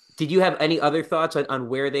 did you have any other thoughts on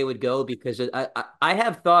where they would go? Because I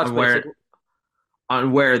have thoughts, On but it's like,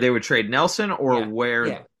 where they would trade Nelson, or yeah, where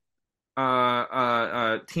yeah,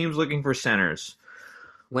 teams looking for centers.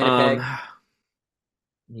 Um, Winnipeg,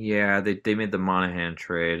 yeah, they made the Monahan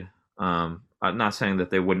trade. I'm not saying that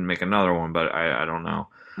they wouldn't make another one, but I don't know.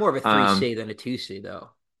 more of a three Um, C than a 2C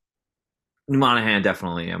though. Monahan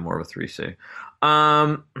definitely, yeah, more of a 3C.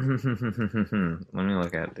 Let me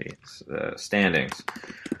look at the standings.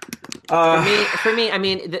 For Uh, me, for me, I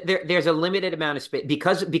mean, there's a limited amount of space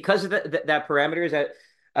because of that parameters.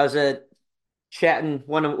 I was chatting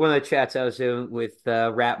one of the chats I was doing with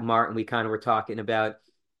Rap Martin. We kind of were talking about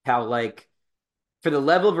how like for the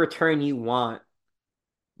level of return you want,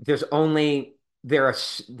 there's only there are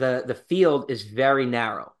the field is very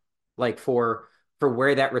narrow, like for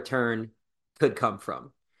where that return could come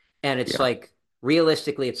from, and it's yeah, like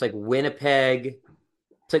realistically, it's like Winnipeg,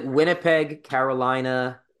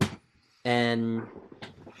 Carolina, and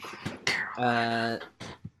uh,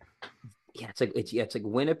 yeah, it's like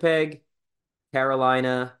Winnipeg,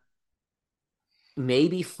 Carolina,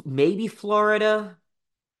 maybe Florida.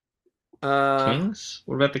 Uh, Kings.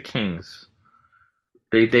 What about the Kings?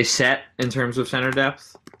 They set in terms of center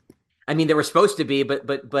depth. I mean, they were supposed to be, but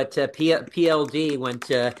PLD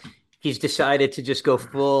went. He's decided to just go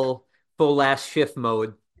full last shift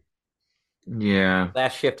mode, Yeah,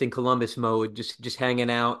 last shift in Columbus mode, just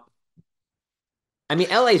hanging out. I mean,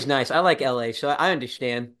 LA's nice. I like LA, so I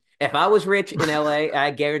understand. If I was rich in LA,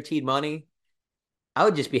 I guaranteed money, I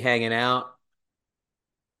would just be hanging out.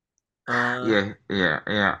 Uh, yeah.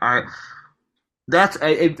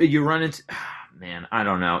 You run into man. I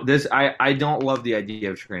don't know this. I don't love the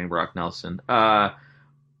idea of trading Brock Nelson.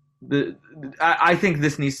 The I think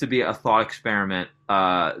this needs to be a thought experiment.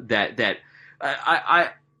 That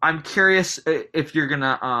I'm curious if you're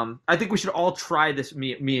gonna. I think we should all try this.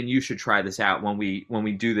 Me and you should try this out when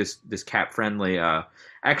we do this cap friendly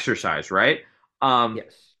exercise, right? Um,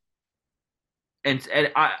 yes. and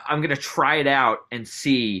I'm gonna try it out and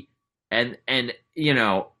see, and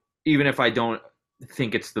even if I don't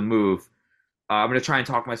think it's the move, I'm gonna try and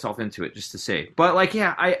talk myself into it just to see. But like,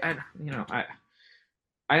 yeah, I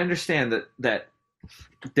understand that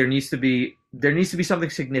there needs to be there needs to be something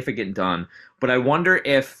significant done. But I wonder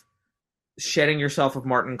if shedding yourself of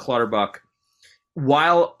Martin Clutterbuck,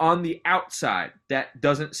 while on the outside that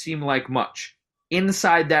doesn't seem like much,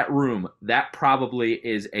 inside that room that probably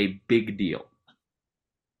is a big deal.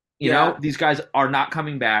 Yeah. These guys are not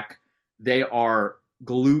coming back. They are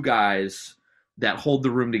glue guys that hold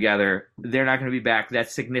the room together. They're not going to be back.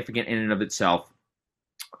 That's significant in and of itself.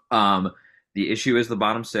 The issue is the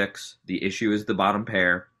bottom six. The issue is the bottom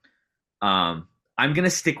pair. I'm going to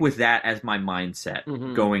stick with that as my mindset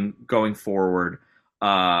going forward.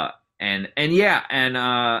 And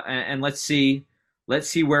let's see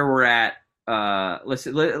where we're at. Let's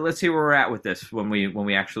see where we're at with this when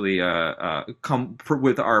we actually come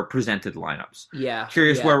with our presented lineups. Yeah.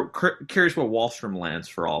 Curious where Wahlstrom lands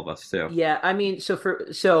for all of us too. Yeah, I mean,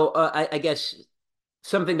 I guess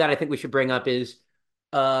something that I think we should bring up is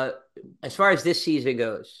as far as this season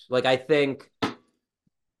goes, like I think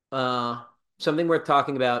something worth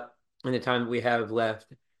talking about in the time that we have left,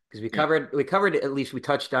 because we covered at least we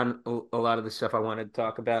touched on a lot of the stuff I wanted to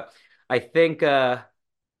talk about. I think the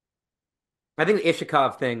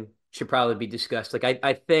Ishikov thing should probably be discussed. Like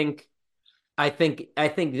I think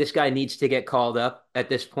this guy needs to get called up at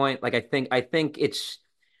this point. Like I think it's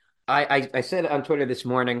I said it on Twitter this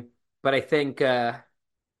morning, but I think I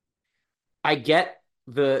get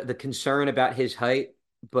the concern about his height,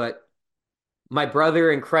 but my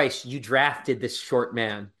brother in Christ, you drafted this short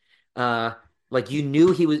man. Like you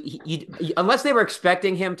knew he was unless they were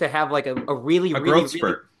expecting him to have like a really growth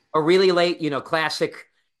spurt, a really late, classic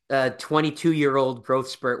 22-year-old growth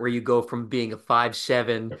spurt where you go from being a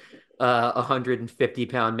 5'7",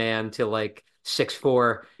 150-pound man to like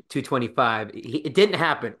 6'4", 225. It didn't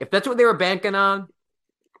happen. If that's what they were banking on,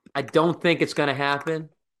 I don't think it's going to happen.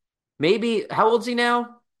 Maybe, how old's he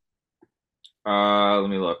now? Let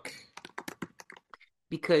me look.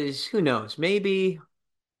 Because who knows? Maybe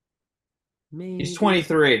he's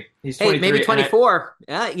 23. He's 23. Hey, maybe 24.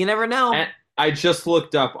 You never know. And I just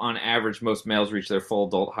looked up on average, most males reach their full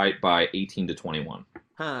adult height by 18 to 21.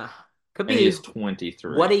 Huh. Could be. And he's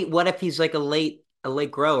 23. What if he's like a late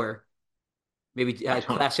grower? Maybe a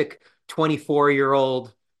classic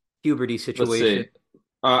 24-year-old puberty situation. Let's see.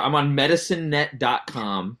 I'm on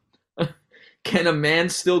medicinenet.com. Can a man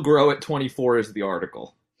still grow at 24 is the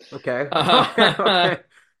article. Okay.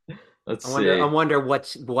 Let's see. I wonder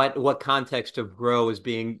what context of grow is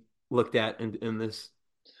being looked at in this.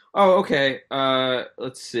 Oh, okay.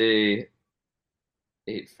 Let's see.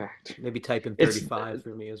 8 factor. Maybe type in 35 for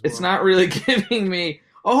me as well. It's not really giving me.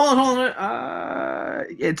 Oh, hold on.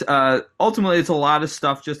 It's ultimately it's a lot of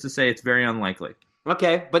stuff just to say it's very unlikely.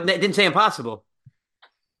 Okay, but it didn't say impossible.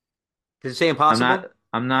 Does it say impossible?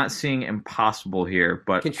 I'm not seeing impossible here,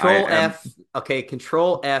 but Control F. Okay,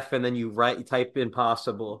 Control F, and then you type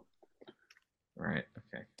impossible. Right.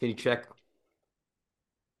 Okay. Can you check?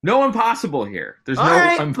 No impossible here. There's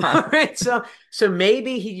impossible. All right. So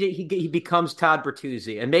maybe he becomes Todd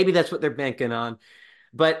Bertuzzi, and maybe that's what they're banking on.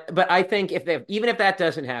 But I think even if that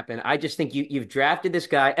doesn't happen, I just think you've drafted this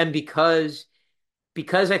guy, and because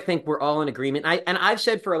I think we're all in agreement. I've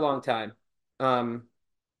said for a long time, and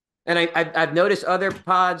I've noticed other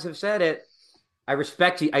pods have said it. I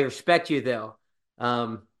respect you. I respect you though.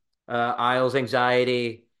 Isles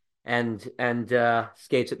anxiety and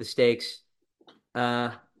skates at the stakes.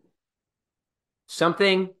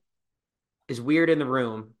 Something is weird in the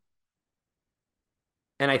room,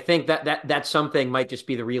 and I think that something might just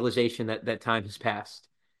be the realization that time has passed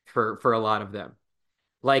for a lot of them.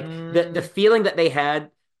 Like the feeling that they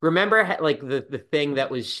had. Remember, like the thing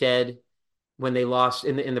that was said when they lost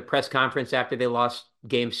in the press conference after they lost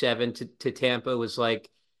Game 7 to Tampa was like,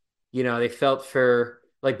 they felt for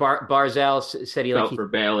like Barzal said he felt for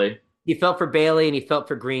Bailey. He felt for Bailey and he felt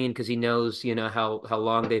for Green because he knows how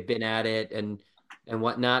long they've been at it and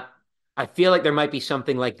whatnot. I feel like there might be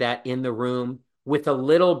something like that in the room with a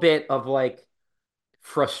little bit of like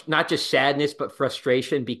not just sadness but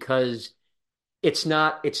frustration because it's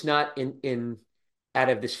not in out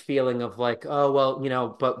of this feeling of like, oh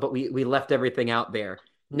well, but we left everything out there.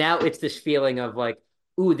 Now it's this feeling of like,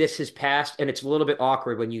 ooh, this has passed, and it's a little bit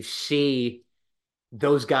awkward when you see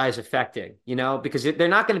those guys affecting, because they're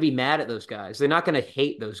not going to be mad at those guys. They're not going to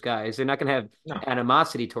hate those guys. They're not going to have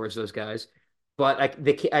animosity towards those guys. But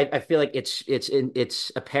I feel like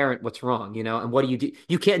it's apparent what's wrong, and what do you do?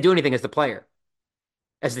 You can't do anything as the player,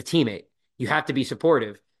 as the teammate. You have to be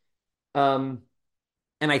supportive. And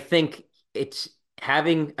I think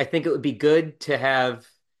I think it would be good to have,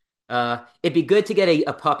 it'd be good to get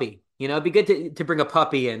a puppy, it'd be good to bring a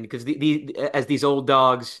puppy in because as these old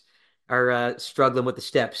dogs are struggling with the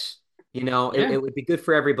steps, it would be good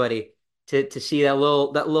for everybody to see that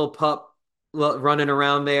little pup running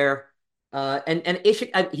around there. And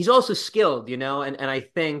Ishik, he's also skilled, and I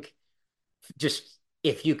think just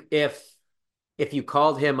if you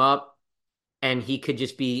called him up and he could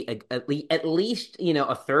just be at least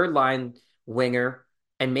a third line winger,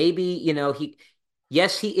 and maybe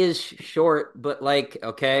yes, he is short, but like,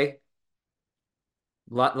 okay,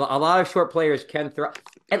 a lot of short players can throw.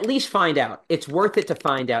 At least find out. It's worth it to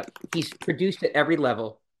find out. He's produced at every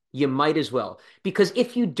level. You might as well, because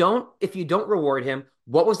if you don't reward him,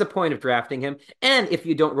 what was the point of drafting him? And if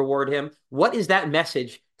you don't reward him, what is that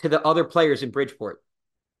message to the other players in Bridgeport?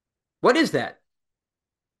 What is that?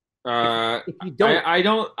 If Uh, if you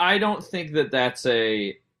don't, I don't think that that's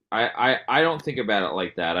I don't think about it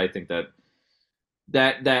like that. I think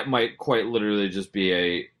that might quite literally just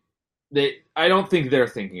be I don't think they're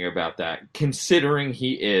thinking about that, considering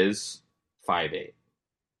he is 5'8",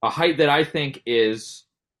 a height that I think is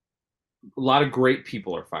a lot of great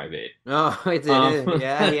people are 5'8". oh, it is. Um,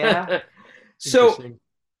 Yeah, yeah. so Interesting.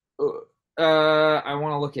 I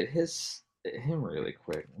want to look at him really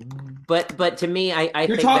quick. But to me, I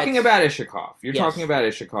You're think talking that's about Ishikov. You're talking yes, about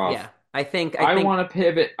Ishikov. yeah. I I think want to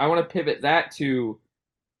pivot. I want to pivot that to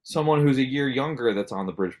someone who's a year younger that's on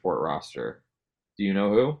the Bridgeport roster. Do you know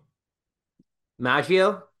who?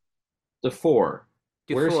 Maggio DeFore.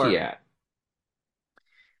 Where's he Dufour. at?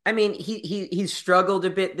 I mean, he's struggled a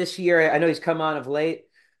bit this year. I know he's come on of late,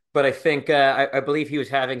 but I think I believe he was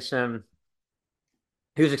having some.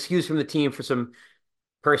 He was excused from the team for some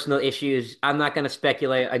personal issues. I'm not going to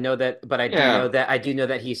speculate. I know that, but Yeah. I do know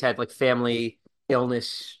that he's had like family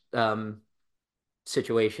illness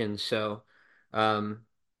situations. So, um,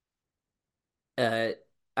 uh,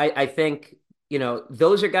 I think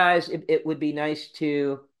those are guys. It would be nice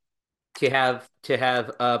to have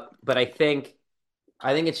up, but I think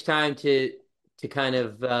it's time to kind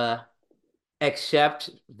of accept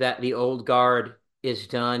that the old guard is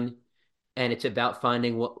done, and it's about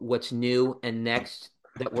finding what's new and next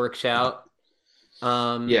that works out.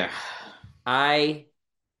 Um, Yeah. I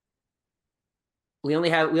we only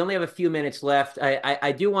have a few minutes left.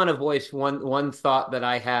 I do want to voice one thought that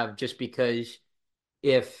I have, just because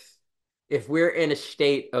if if we're in a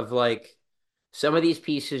state of like some of these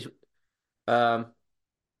pieces, um,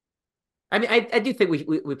 I mean, I do think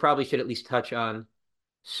we probably should at least touch on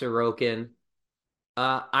Sorokin.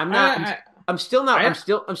 I'm not. I'm, I I'm still not. I'm I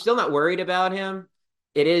still. I'm still not worried about him.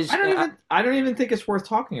 It is. I don't even think it's worth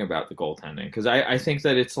talking about the goaltending, because I think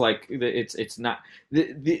that it's like it's not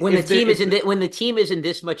when the if team the is if in when the team is in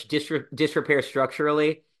this much disrepair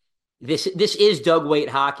structurally. This is Doug Weight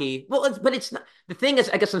hockey. Well, but it's not. The thing is,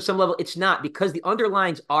 I guess on some level, it's not, because the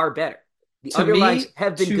underlines are better. The underlines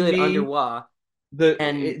have been to good under me Wah,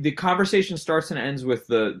 and the conversation starts and ends with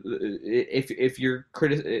if you're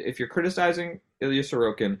criticizing Ilya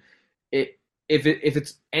Sorokin, it if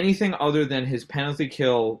it's anything other than his penalty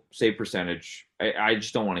kill save percentage, I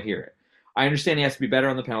just don't want to hear it. I understand he has to be better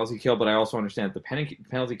on the penalty kill, but I also understand that the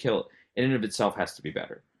penalty kill in and of itself has to be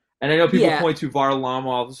better. And I know people yeah, point to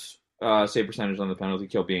Varlamov's save percentage on the penalty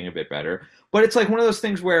kill being a bit better, but it's like one of those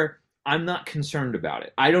things where I'm not concerned about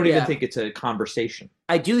it. I don't even yeah. think it's a conversation.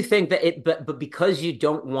 I do think that but because you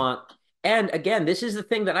don't want, and again, this is the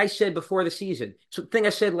thing that I said before the season. So the thing I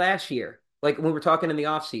said last year, like when we were talking in the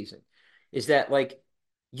off season, is that like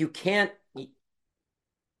you can't.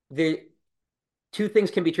 The two things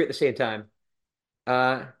can be true at the same time.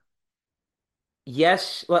 Uh,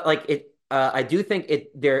 yes, like it. I do think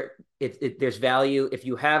there's value if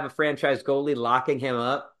you have a franchise goalie, locking him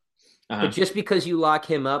up. But Uh-huh. just because you lock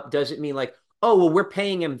him up doesn't mean like, oh well, we're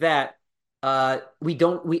paying him that. We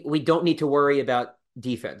don't need to worry about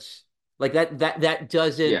defense. Like that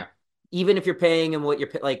doesn't. Yeah. Even if you're paying him what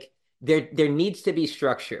like, there needs to be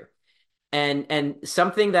structure. And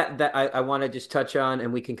something that I want to just touch on,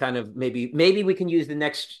 and we can kind of maybe we can use the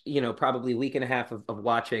next probably week and a half of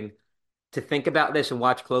watching to think about this and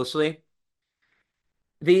watch closely.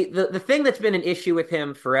 The thing that's been an issue with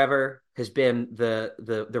him forever has been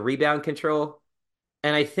the rebound control,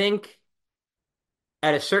 and I think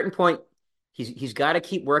at a certain point he's got to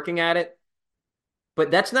keep working at it.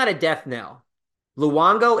 But that's not a death knell.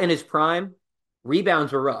 Luongo in his prime,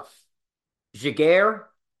 rebounds were rough. Jaguar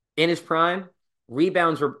in his prime,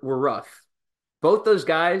 rebounds were rough. Both those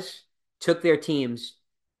guys took their teams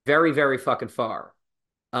very, very fucking far,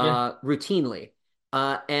 Yeah. routinely,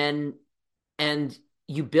 and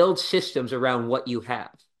you build systems around what you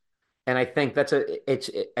have, and I think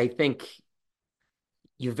I think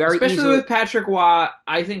you very Especially easily. with Patrick Waugh,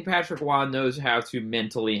 I think Patrick Waugh knows how to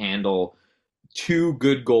mentally handle two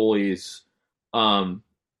good goalies, um,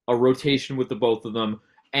 a rotation with the both of them.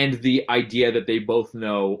 and the idea that they both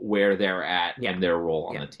know where they're at and their role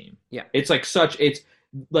on the team. Yeah. It's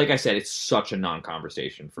like I said, it's such a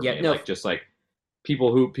non-conversation for me. No. Like just like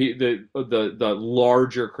people who the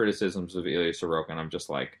larger criticisms of Ilya Sorokin, I'm just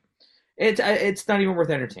like, it's not even worth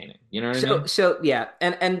entertaining. You know what I mean? So yeah,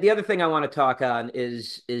 and the other thing I want to talk on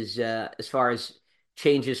is as far as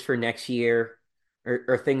changes for next year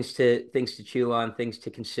or things to chew on, things to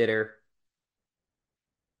consider.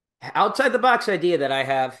 Outside the box idea that I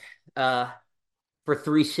have for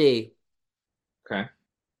 3C. Okay.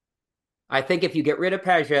 I think if you get rid of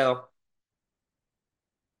Pajot,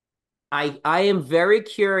 I am very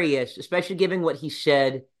curious, especially given what he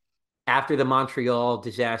said after the Montreal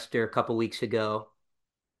disaster a couple weeks ago.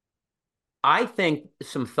 I think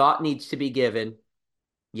some thought needs to be given.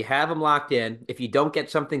 You have him locked in. If you don't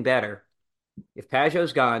get something better, if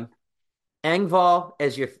Pajot's gone, Engvall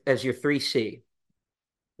as your 3C.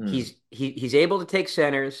 He's able to take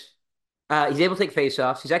centers. He's able to take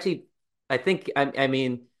faceoffs. He's actually, I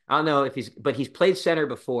mean, I don't know if he's played center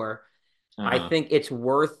before. I think it's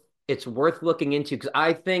worth looking into because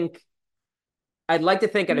I'd like to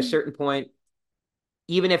think at a certain point,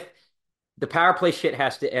 even if the power play shit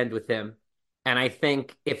has to end with him. And I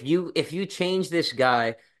think if you change this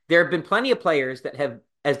guy, there have been plenty of players that have,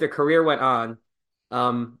 as their career went on,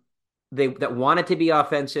 that wanted to be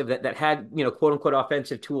offensive, that had, quote unquote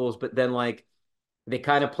offensive tools, but then like they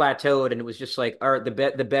kind of plateaued and it was just like, all right,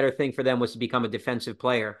 the better thing for them was to become a defensive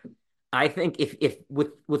player. I think if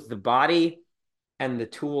with the body and the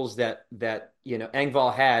tools that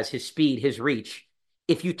Engvall has, his speed, his reach,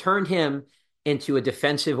 if you turned him into a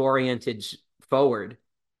defensive oriented forward,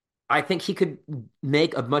 I think he could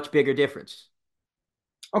make a much bigger difference.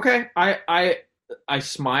 Okay, I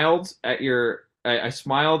smiled at your. I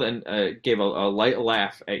smiled and gave a light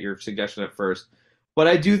laugh at your suggestion at first, but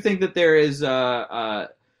I do think that there is. I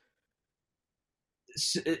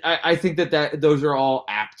think that those are all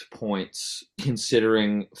apt points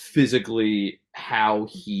considering physically how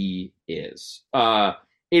he is. It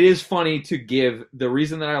is funny to give. The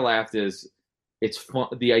reason that I laughed is it's fun.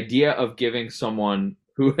 The idea of giving someone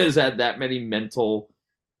who has had that many mental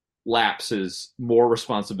lapses more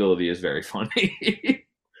responsibility is very funny.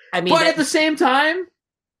 I mean, but at the same time,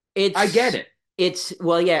 I get it. It's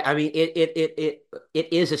yeah. I mean, it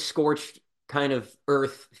is a scorched kind of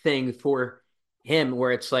earth thing for him,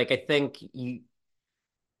 where it's like I think you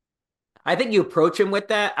approach him with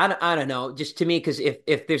that. I don't know, just to me, because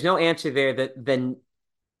if there's no answer there, then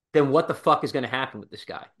what the fuck is going to happen with this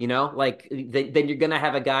guy? Like then you're going to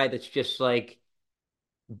have a guy that's just like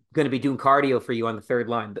going to be doing cardio for you on the third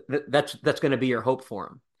line. That's going to be your hope for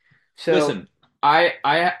him. So listen. I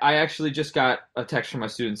actually just got a text from my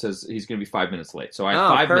student that says he's going to be 5 minutes late. So I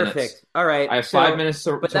have 5 minutes. Perfect. All right. I have 5 minutes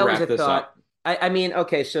to wrap this up. I mean,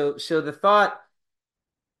 okay. So the thought,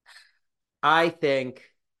 I think,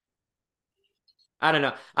 I don't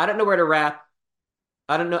know. I don't know where to wrap.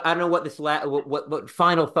 I don't know what this what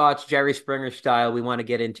final thoughts, Jerry Springer style, we want to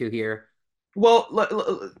get into here.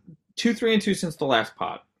 Well, 2, 3, and 2 since the last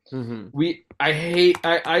pod. Mm-hmm.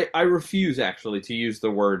 I refuse actually to use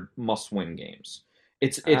the word must-win games.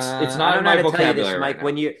 It's not in my vocabulary this, Mike.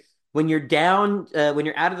 Right now. When you're down, when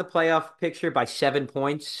you're out of the playoff picture by 7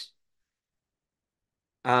 points.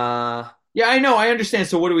 Yeah, I know. I understand.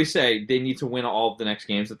 So what do we say? They need to win all of the next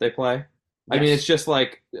games that they play? Yes. I mean, it's just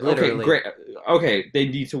like, literally. Okay, great. Okay, they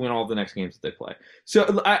need to win all the next games that they play.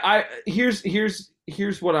 So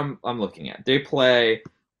here's what I'm looking at. They play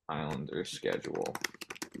Islanders schedule.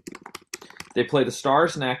 They play the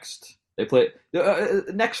Stars next. They play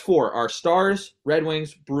next 4 are Stars, Red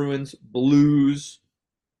Wings, Bruins, Blues,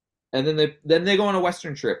 and then they go on a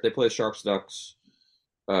Western trip. They play Sharks, Ducks,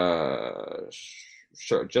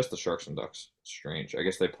 just the Sharks and Ducks. Strange. I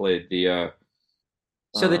guess they played the.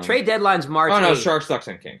 So the trade deadline's March. Oh no, 8th. Sharks, Ducks,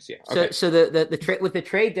 and Kings. Yeah. Okay. So the trade with the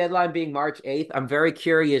trade deadline being March 8th, I'm very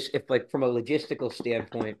curious if, like, from a logistical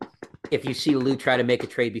standpoint, if you see Lou try to make a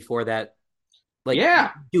trade before that. Like,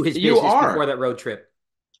 do his business before that road trip.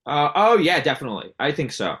 Oh yeah, definitely. I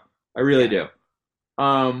think so. I really do.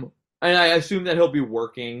 And I assume that he'll be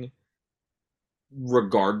working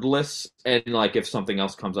regardless, and like if something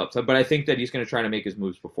else comes up. But I think that he's going to try to make his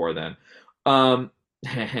moves before then. And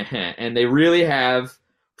they really have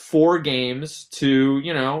 4 games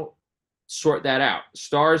to sort that out.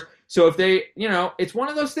 Stars. So if they, it's one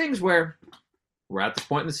of those things where we're at this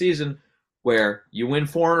point in the season where you win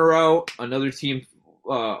 4 in a row, another team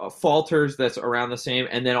falters that's around the same,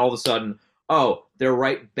 and then all of a sudden, they're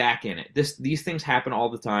right back in it. These things happen all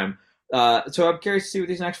the time. So I'm curious to see what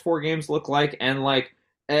these next 4 games look like, and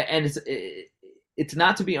it's it's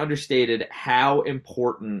not to be understated how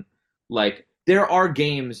important, like, there are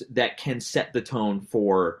games that can set the tone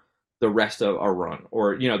for the rest of a run,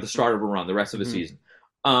 or the start of a run, the rest of a Mhm. season.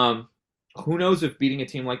 Who knows if beating a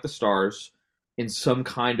team like the Stars in some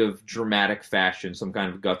kind of dramatic fashion, some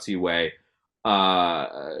kind of gutsy way,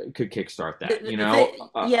 could kickstart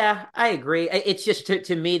that. Yeah, I agree. It's just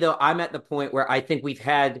to me though, I'm at the point where I think we've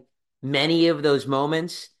had many of those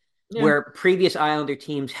moments Yeah, where previous Islander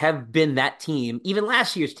teams have been that team. Even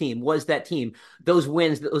last year's team was that team. Those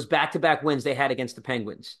wins, those back-to-back wins they had against the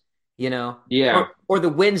Penguins, yeah, or the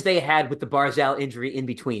wins they had with the Barzal injury in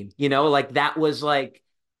between, like that was like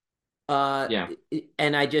uh yeah,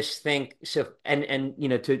 and I just think so and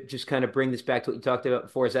to just kind of bring this back to what you talked about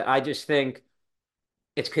before is that I just think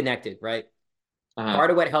it's connected, right? uh-huh.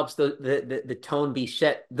 Part of what helps the tone be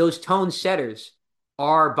set, those tone setters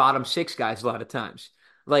are bottom six guys a lot of times.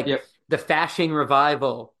 Like Yep, the Fashing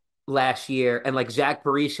revival last year and like Zach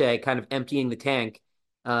Parise kind of emptying the tank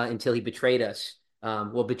until he betrayed us.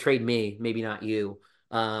 Well, betrayed me, maybe not you.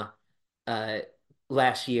 Uh, uh,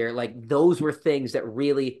 Last year, like those were things that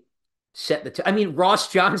really set the. I mean, Ross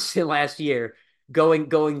Johnson last year going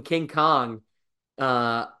King Kong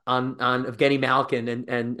on Evgeny Malkin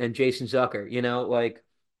and Jason Zucker. Like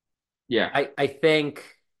yeah, I think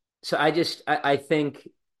so. I think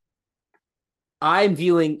I'm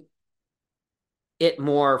viewing it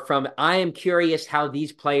more from I am curious how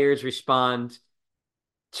these players respond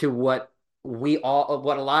to what a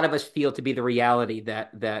lot of us feel to be the reality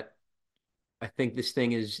that I think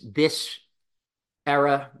this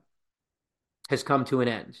era has come to an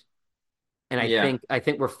end. And yeah, I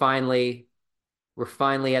think we're finally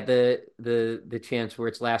at the chance where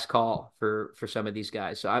it's last call for some of these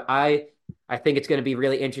guys. So I think it's going to be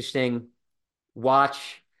really interesting.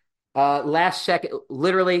 Watch last second,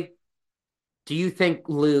 literally. Do you think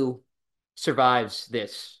Lou survives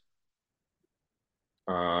this?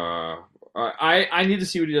 I need to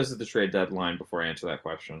see what he does at the trade deadline before I answer that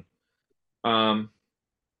question. Um,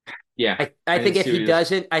 yeah, I I need think to if see what he he does.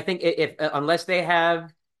 doesn't, I think if unless they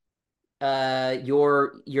have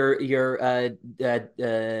your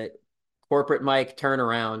corporate Mike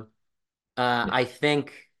turnaround, Yeah,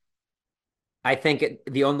 I think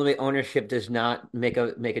the only way ownership does not make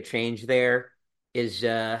a change there is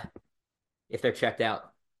if they're checked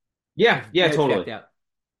out. yeah, If yeah, they're totally. checked out.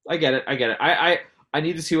 I get it. I get it. I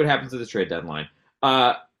need to see what happens at the trade deadline.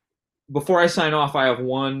 Uh, Before I sign off, I have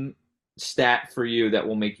one stat for you that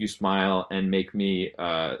will make you smile and make me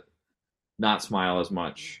not smile as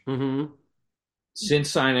much. Mm-hmm. Since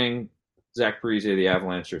signing Zach Parise, the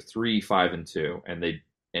Avalanche are 3-5-2, and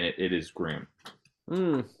it is grim.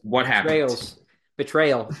 Mm. What happened?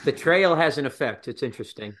 Betrayal has an effect. It's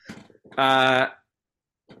interesting. Uh,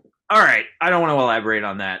 all right, I don't want to elaborate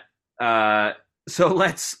on that. So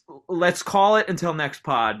let's call it until next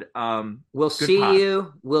pod. We'll Good see pod.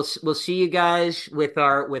 you. We'll see you guys with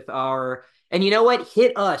our and you know what?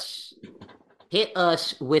 Hit us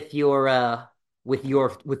with your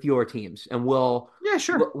teams and Yeah,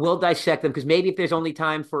 sure. we'll dissect them because maybe if there's only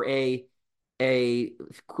time for a a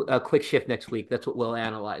quick shift next week, that's what we'll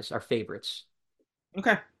analyze our favorites.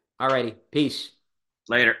 Okay. Alrighty, peace.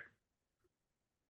 Later.